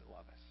around us that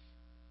love us,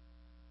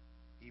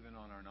 even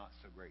on our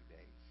not-so-great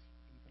days,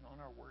 even on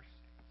our worst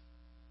days.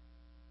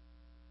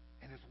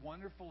 And as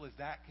wonderful as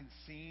that can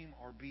seem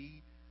or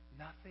be,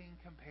 nothing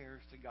compares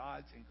to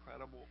God's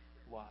incredible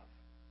love.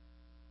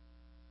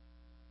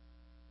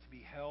 To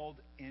be held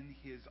in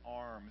His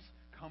arms,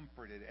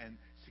 comforted and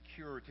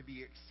secure, to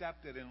be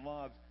accepted and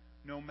loved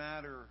no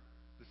matter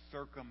the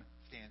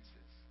circumstances.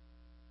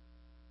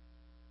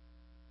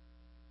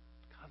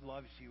 God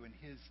loves you, and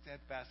His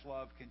steadfast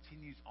love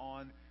continues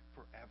on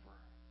forever.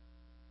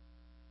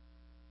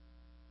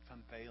 It's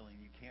unfailing.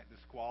 You can't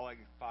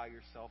disqualify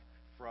yourself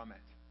from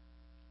it.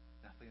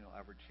 Nothing will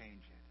ever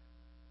change it.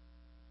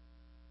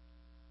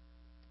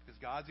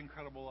 Because God's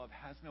incredible love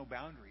has no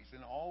boundaries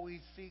and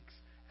always seeks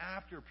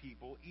after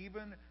people,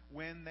 even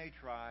when they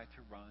try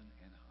to run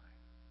and hide.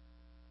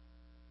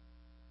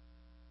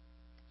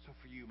 So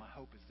for you, my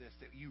hope is this,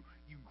 that you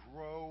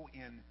grow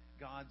in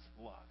God's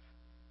love.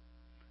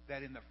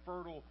 That in the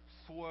fertile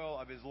soil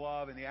of His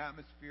love and the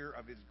atmosphere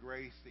of His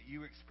grace, that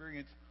you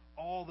experience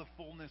all the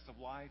fullness of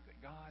life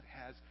that God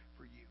has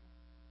for you.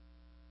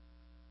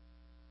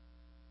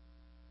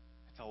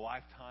 It's a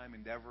lifetime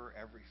endeavor.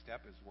 Every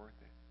step is worth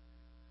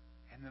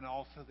it. And then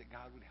also that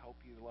God would help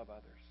you to love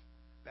others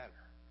better.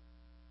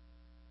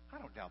 I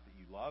don't doubt that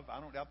you love. I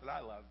don't doubt that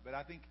I love. But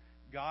I think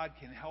God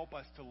can help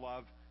us to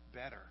love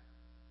better.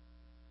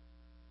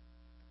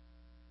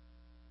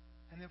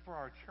 And then for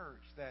our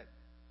church, that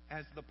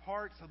as the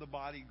parts of the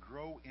body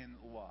grow in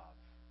love,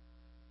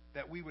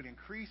 that we would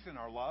increase in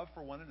our love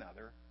for one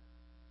another,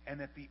 and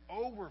that the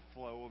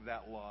overflow of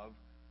that love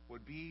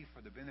would be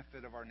for the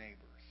benefit of our neighbors,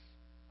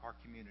 our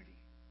community,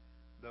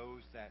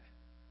 those that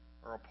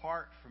are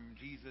apart from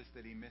Jesus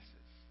that He misses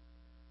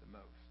the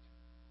most.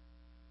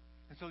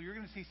 And so you're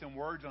going to see some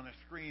words on the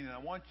screen, and I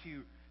want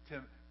you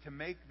to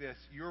make this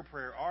your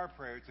prayer, our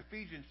prayer. It's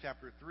Ephesians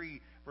chapter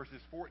 3,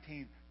 verses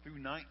 14 through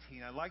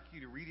 19. I'd like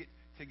you to read it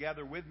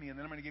together with me, and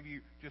then I'm going to give you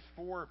just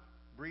 4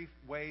 brief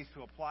ways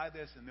to apply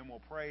this, and then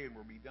we'll pray and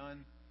we'll be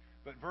done.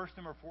 But verse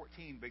number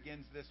 14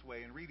 begins this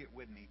way, and read it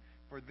with me.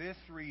 For this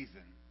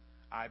reason,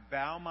 I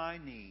bow my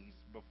knees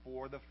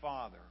before the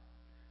Father,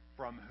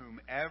 from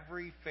whom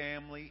every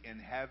family in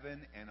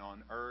heaven and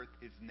on earth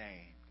is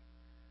named,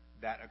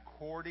 that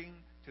according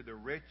to the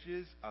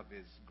riches of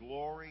His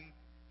glory,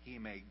 He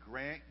may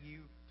grant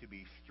you to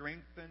be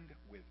strengthened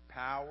with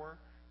power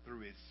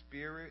through His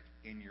Spirit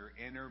in your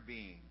inner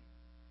being,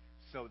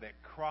 so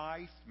that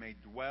Christ may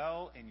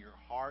dwell in your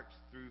hearts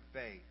through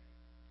faith,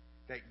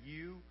 that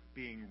you,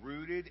 being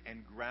rooted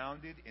and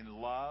grounded in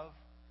love,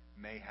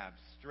 may have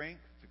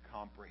strength to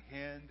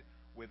comprehend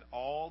with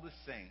all the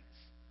saints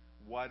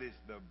what is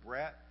the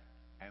breadth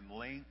and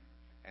length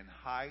and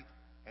height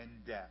and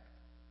depth,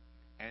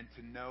 and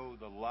to know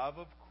the love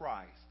of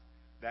Christ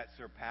that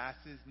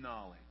surpasses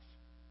knowledge,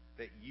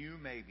 that you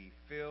may be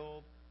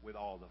filled with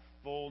all the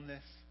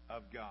fullness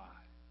of God.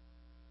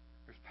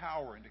 There's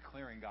power in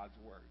declaring God's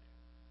Word.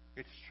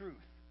 It's truth.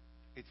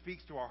 It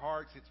speaks to our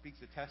hearts. It speaks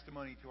a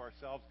testimony to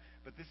ourselves.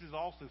 But this is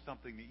also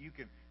something that you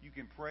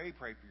can pray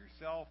for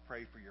yourself,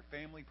 pray for your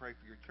family, pray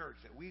for your church,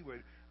 that we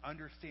would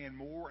understand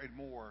more and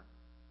more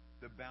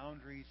the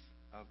boundaries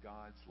of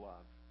God's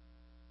love,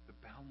 the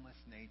boundless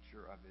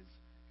nature of His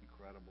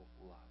incredible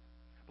love.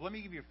 But let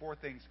me give you 4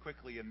 things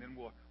quickly, and then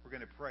we're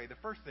going to pray. The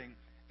first thing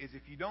is,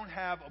 if you don't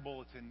have a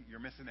bulletin,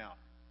 you're missing out.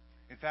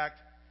 In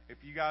fact, if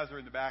you guys are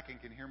in the back and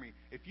can hear me,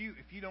 if you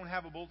don't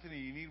have a bulletin and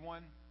you need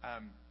one,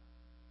 I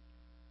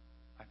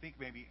think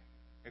maybe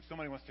if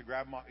somebody wants to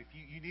grab them off, if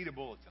you need a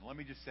bulletin, let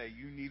me just say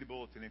you need a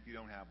bulletin if you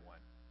don't have one.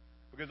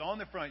 Because on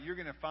the front, you're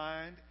going to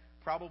find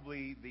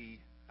probably the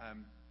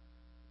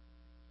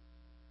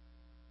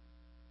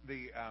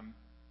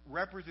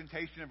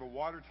representation of a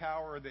water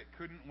tower that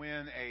couldn't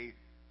win a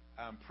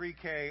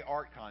pre-K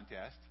art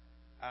contest.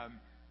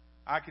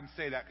 I can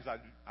say that because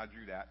I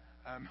drew that.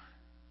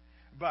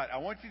 But I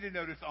want you to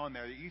notice on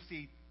there that you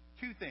see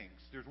 2 things.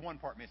 There's one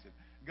part missing.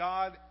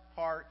 God,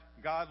 heart,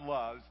 God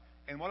loves.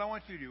 And what I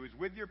want you to do is,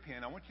 with your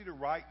pen, I want you to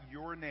write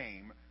your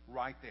name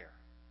right there.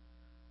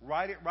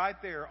 Write it right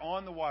there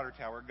on the water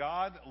tower.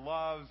 God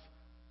loves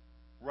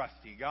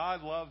Rusty.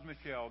 God loves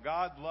Michelle.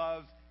 God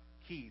loves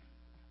Keith.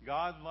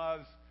 God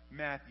loves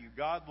Matthew.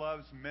 God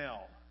loves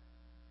Mel.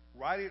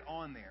 Write it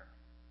on there.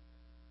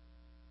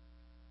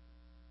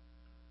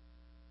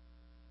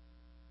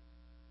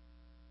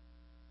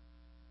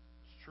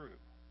 It's true.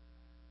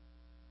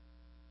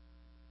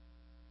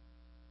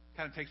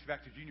 Kind of takes you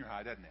back to junior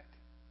high, doesn't it?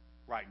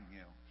 Writing,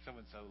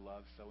 so-and-so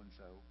loves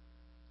so-and-so.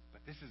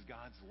 But this is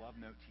God's love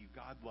note to you.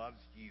 God loves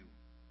you.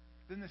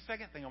 Then the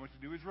second thing I want you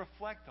to do is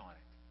reflect on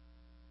it.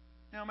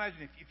 Now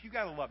imagine if you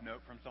got a love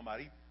note from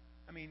somebody.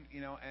 I mean,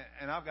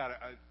 and I've got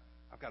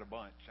a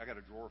bunch. I got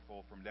a drawer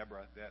full from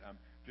Deborah that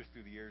just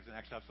through the years, and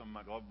actually I have some in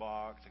my glove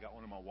box. I got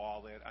one in my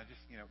wallet. I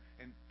just,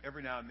 and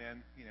every now and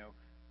then,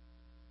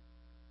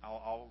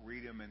 I'll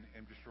read them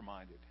and just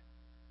reminded.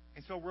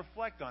 And so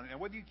reflect on it. And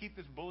whether you keep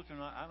this bulletin or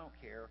not, I don't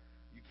care.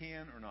 You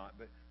can or not.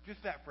 But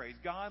just that phrase,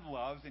 God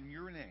loves in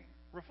your name.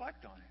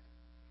 Reflect on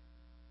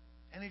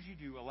it. And as you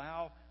do,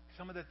 allow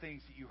some of the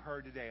things that you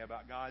heard today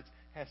about God's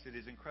hesed,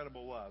 His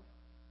incredible love,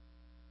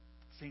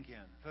 sink in.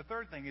 The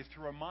third thing is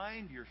to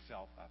remind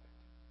yourself of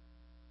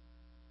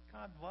it.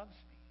 God loves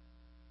me.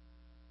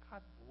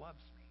 God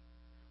loves me.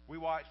 We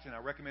watched, and I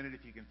recommend it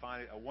if you can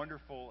find it, a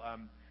wonderful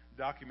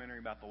documentary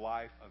about the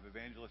life of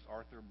evangelist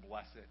Arthur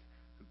Blessitt,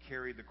 who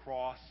carried the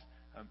cross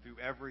through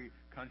every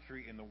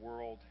country in the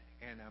world.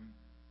 And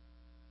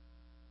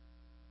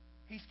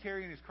he's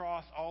carrying his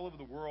cross all over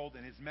the world,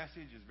 and his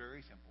message is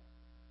very simple.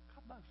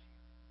 God loves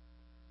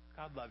you.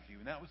 God loves you.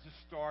 And that was the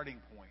starting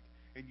point.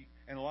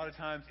 And a lot of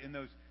times in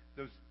those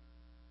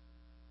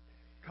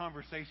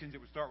conversations, it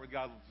would start with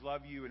God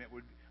love you, and it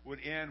would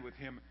end with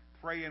him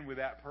praying with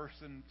that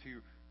person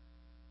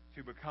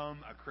to become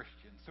a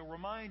Christian. So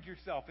remind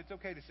yourself, it's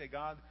okay to say,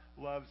 God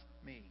loves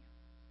me.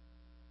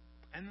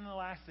 And then the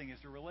last thing is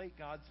to relate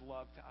God's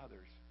love to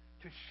others.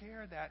 To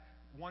share that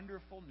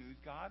wonderful news.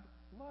 God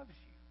loves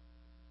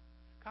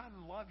you. God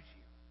loves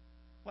you.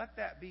 Let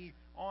that be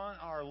on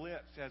our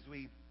lips as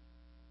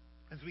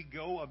we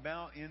go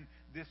about in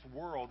this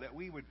world, that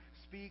we would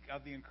speak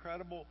of the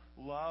incredible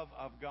love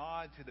of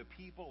God to the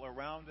people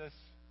around us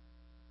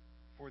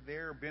for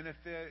their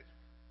benefit,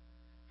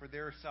 for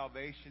their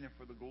salvation, and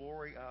for the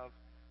glory of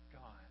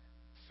God.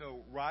 So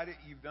write it.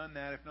 You've done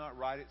that. If not,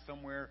 write it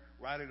somewhere.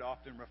 Write it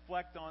often.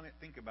 Reflect on it.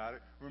 Think about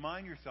it.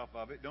 Remind yourself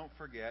of it. Don't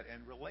forget.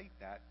 And relate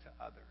that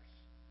to others.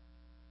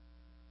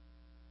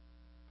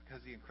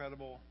 Because the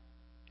incredible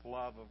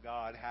love of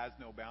God has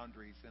no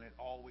boundaries, and it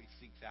always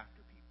seeks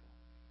after people.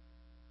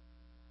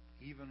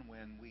 Even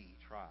when we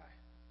try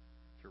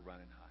to run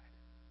and hide.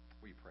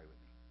 Will you pray with me?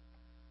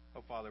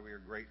 Oh, Father, we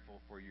are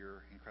grateful for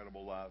your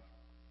incredible love.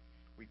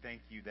 We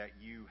thank you that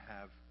you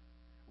have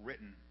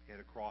written it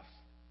across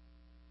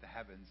the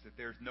heavens, that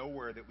there's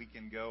nowhere that we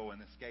can go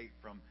and escape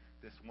from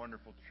this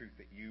wonderful truth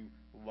that you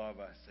love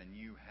us and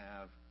you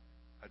have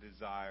a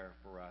desire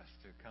for us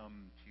to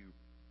come to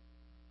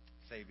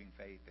saving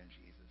faith in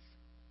Jesus.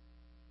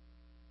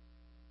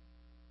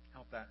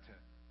 Help that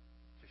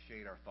to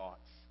shade our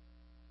thoughts,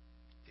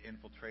 to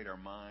infiltrate our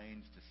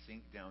minds, to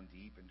sink down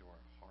deep into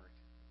our heart.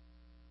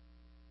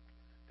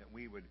 That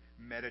we would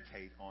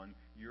meditate on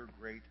your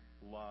great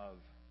love.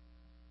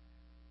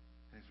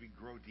 And as we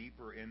grow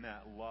deeper in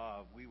that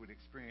love, we would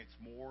experience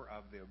more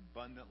of the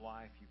abundant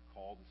life you've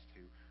called us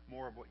to,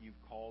 more of what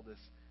you've called us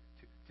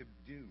to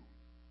do.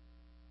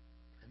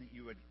 And that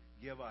you would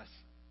give us,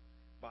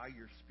 by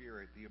your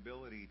Spirit, the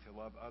ability to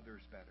love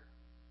others better.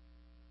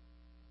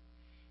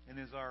 And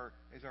as our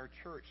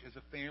church, as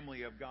a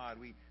family of God,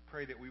 we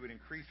pray that we would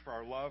increase for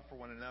our love for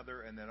one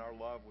another, and that our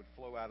love would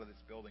flow out of this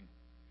building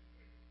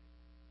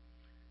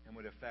and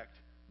would affect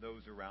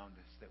those around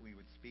us, that we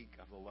would speak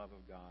of the love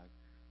of God,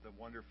 the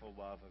wonderful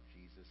love of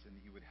Jesus, and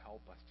that you would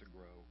help us to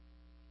grow,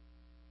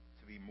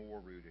 to be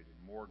more rooted and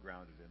more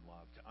grounded in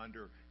love, to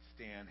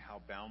understand how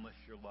boundless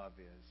your love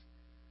is,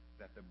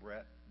 that the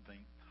breadth,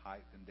 length,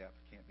 height, and depth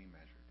can't be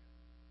measured.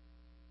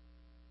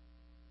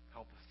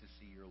 Help us to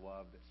see your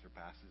love that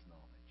surpasses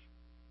knowledge.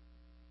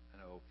 And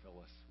fill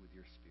us with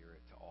your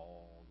Spirit to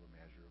all the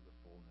measure of the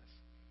fullness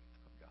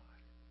of God.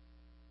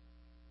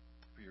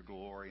 For your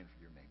glory and for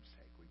your name's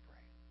sake, we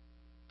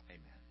pray.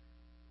 Amen.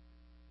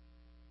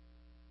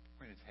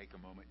 We're going to take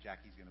a moment.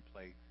 Jackie's going to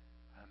play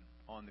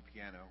on the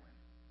piano.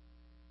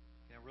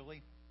 And really,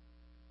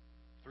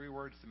 3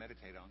 words to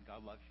meditate on.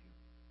 God loves you.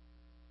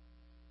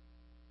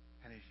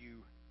 And as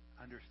you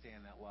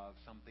understand that love,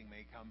 something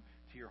may come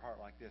to your heart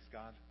like this.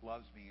 God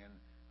loves me, and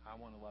I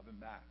want to love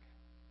him back.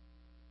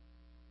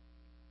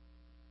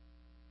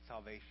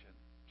 Salvation,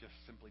 just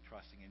simply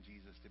trusting in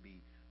Jesus to be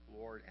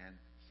Lord and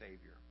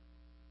Savior.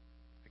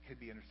 It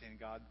could be understanding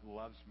God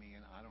loves me,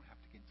 and I don't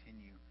have to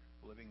continue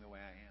living the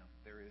way I am.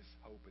 There is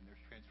hope, and there's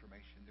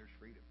transformation, there's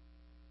freedom,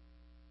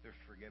 there's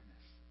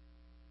forgiveness.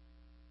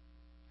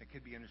 It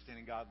could be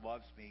understanding God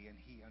loves me, and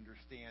he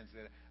understands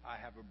that I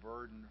have a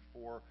burden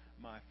for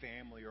my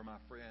family or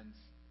my friends.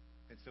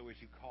 And so as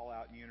you call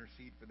out and you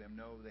intercede for them,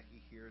 know that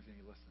he hears and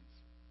he listens.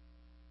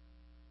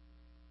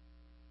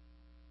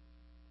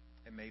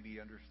 And maybe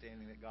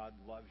understanding that God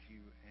loves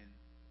you, and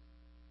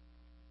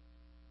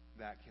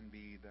that can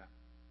be the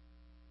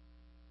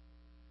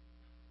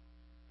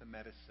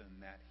medicine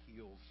that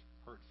heals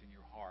hurts in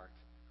your heart,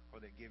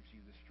 or that gives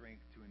you the strength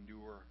to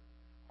endure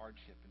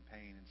hardship and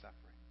pain and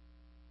suffering.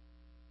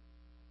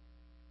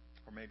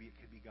 Or maybe it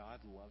could be God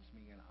loves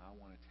me, and I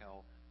want to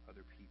tell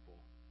other people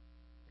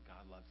that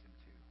God loves them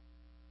too.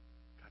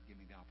 God,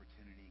 give me the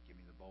opportunity, give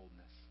me the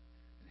boldness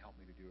and help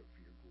me to do it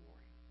for your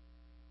glory.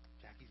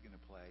 Jackie's going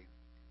to play.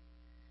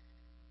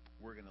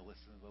 We're going to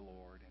listen to the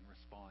Lord and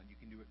respond. You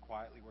can do it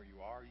quietly where you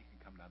are. You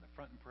can come down the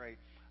front and pray.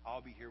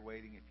 I'll be here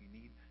waiting. If you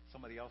need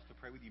somebody else to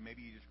pray with you,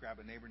 maybe you just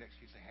grab a neighbor next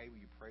to you and say, hey, will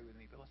you pray with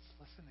me? But let's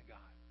listen to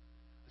God.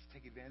 Let's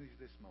take advantage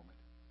of this moment.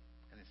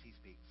 And as He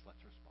speaks,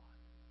 let's respond.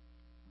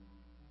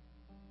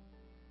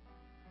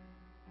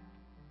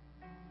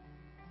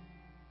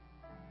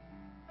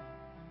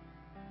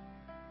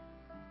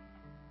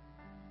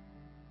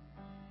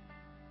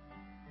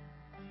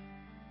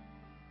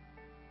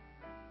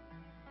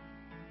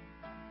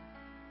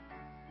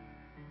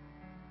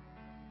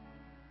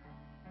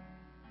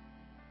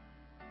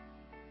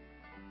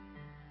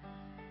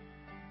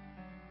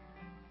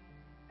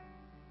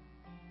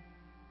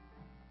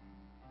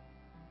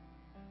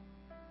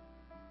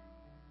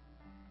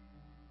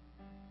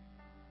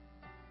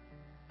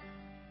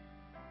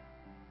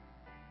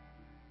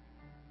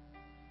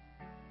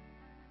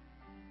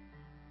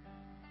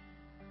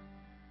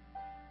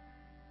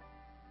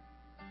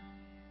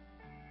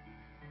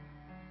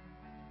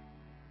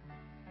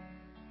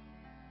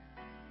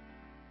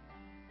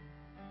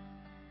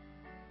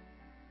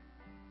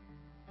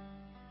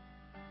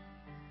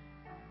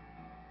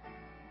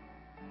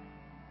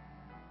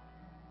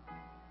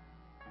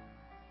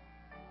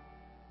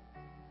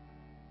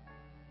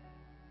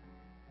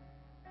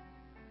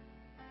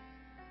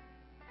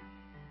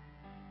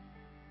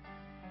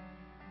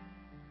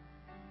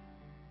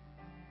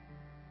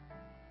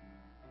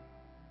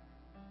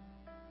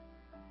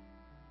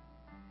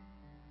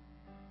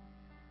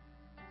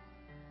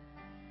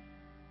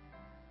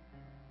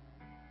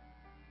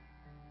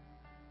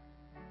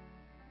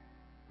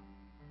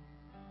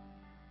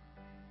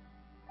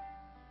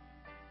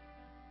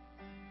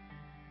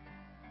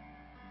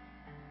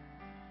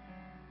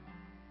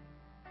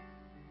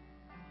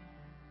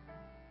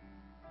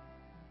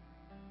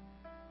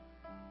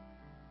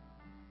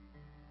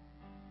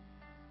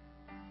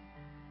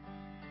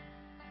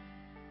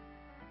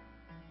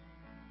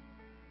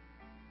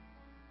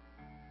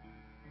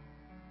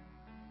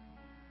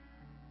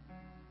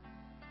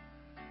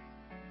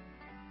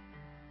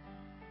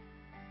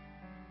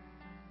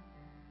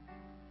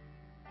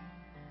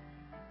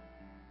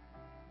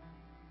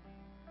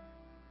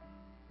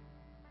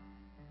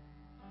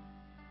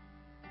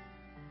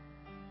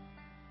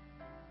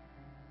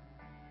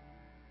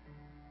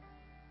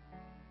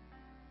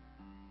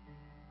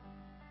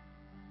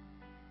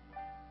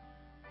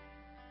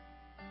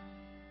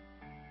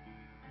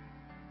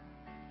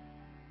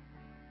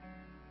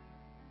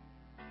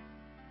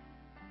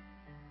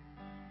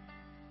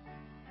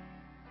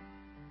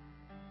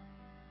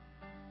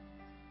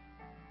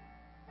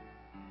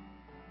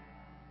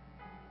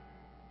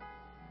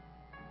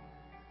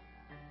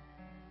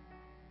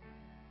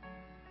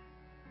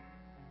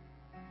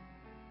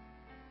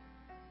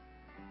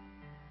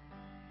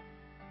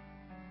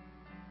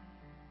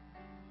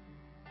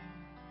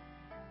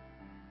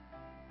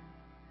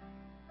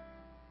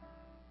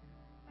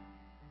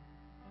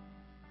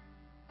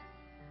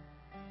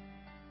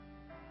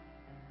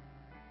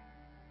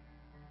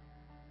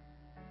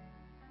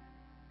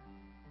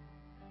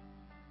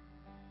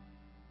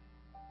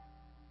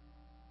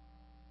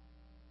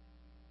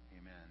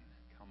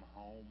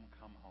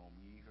 Come home,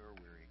 ye who are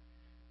weary.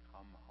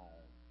 Come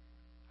home.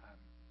 I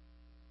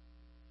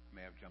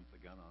may have jumped the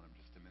gun on him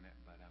just a minute,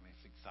 but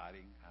it's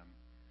exciting.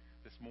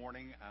 This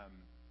morning,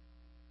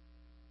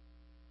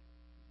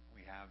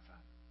 we have. Are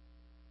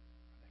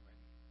they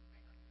ready? Hang on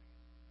a second.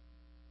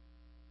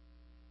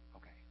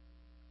 Okay.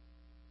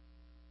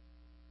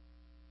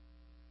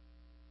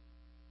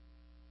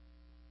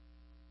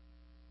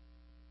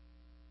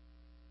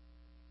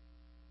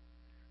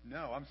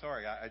 No, I'm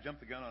sorry. I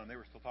jumped the gun on them. They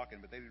were still talking,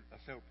 but they didn't.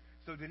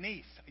 So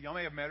Denise, y'all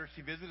may have met her.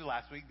 She visited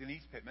last week,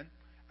 Denise Pittman.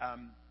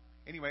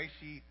 Anyway,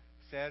 she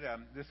said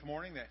this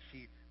morning that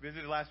she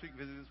visited last week,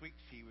 visited this week.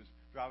 She was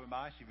driving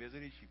by. She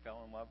visited. She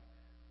fell in love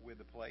with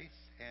the place.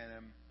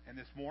 And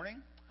this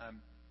morning,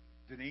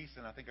 Denise,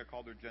 and I think I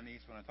called her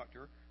Janice when I talked to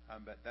her,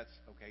 but that's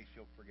okay.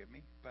 She'll forgive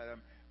me.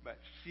 But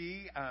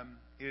she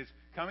is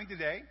coming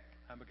today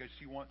because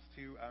she wants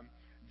to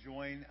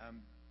join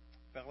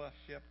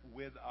fellowship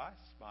with us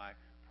by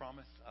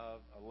promise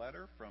of a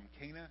letter from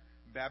Cana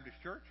Baptist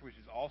Church, which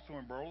is also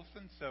in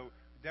Burleson. So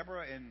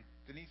Deborah and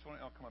Denise, why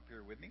don't y'all come up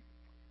here with me?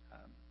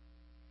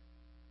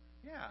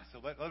 So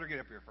let her get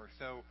up here first.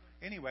 So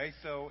anyway,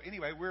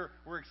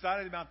 we're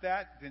excited about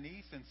that,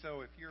 Denise. And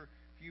so if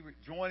you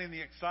join in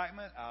the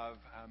excitement of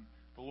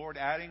the Lord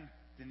adding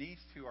Denise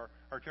to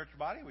our church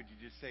body, would you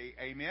just say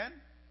amen?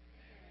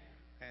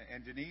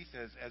 And Denise,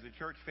 as a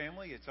church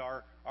family, it's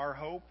our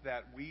hope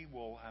that we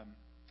will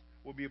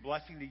be a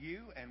blessing to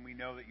you, and we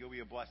know that you'll be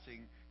a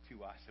blessing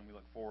to us. And we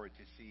look forward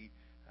to see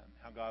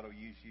how God will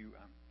use you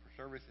for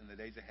service in the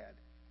days ahead.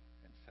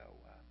 And so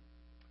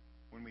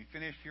when we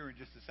finish here in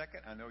just a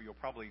second, I know you'll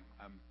probably,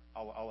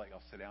 I'll let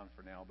y'all sit down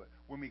for now, but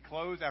when we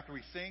close, after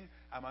we sing,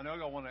 I know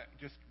y'all want to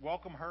just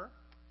welcome her.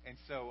 And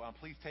so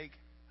please take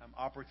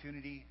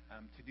opportunity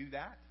to do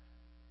that.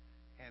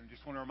 And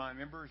just want to remind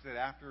members that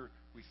after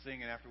we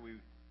sing and after we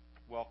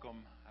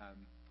welcome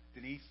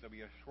Denise, there'll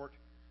be a short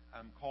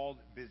called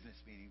business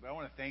meeting. But I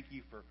want to thank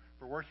you for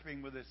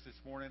worshiping with us this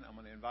morning. I'm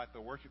going to invite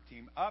the worship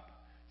team up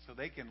so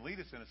they can lead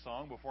us in a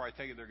song before I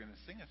tell you they're going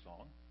to sing a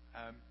song.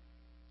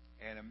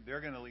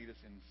 They're going to lead us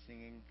in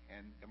singing,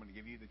 and I'm going to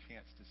give you the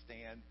chance to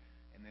stand.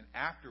 And then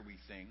after we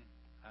sing,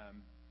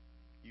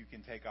 you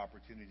can take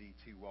opportunity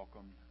to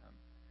welcome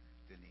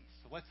Denise.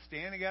 So let's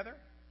stand together.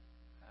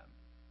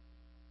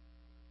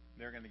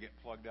 They're going to get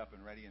plugged up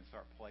and ready and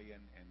start playing,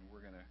 and we're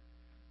going to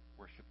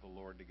worship the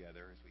Lord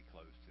together as we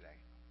close today.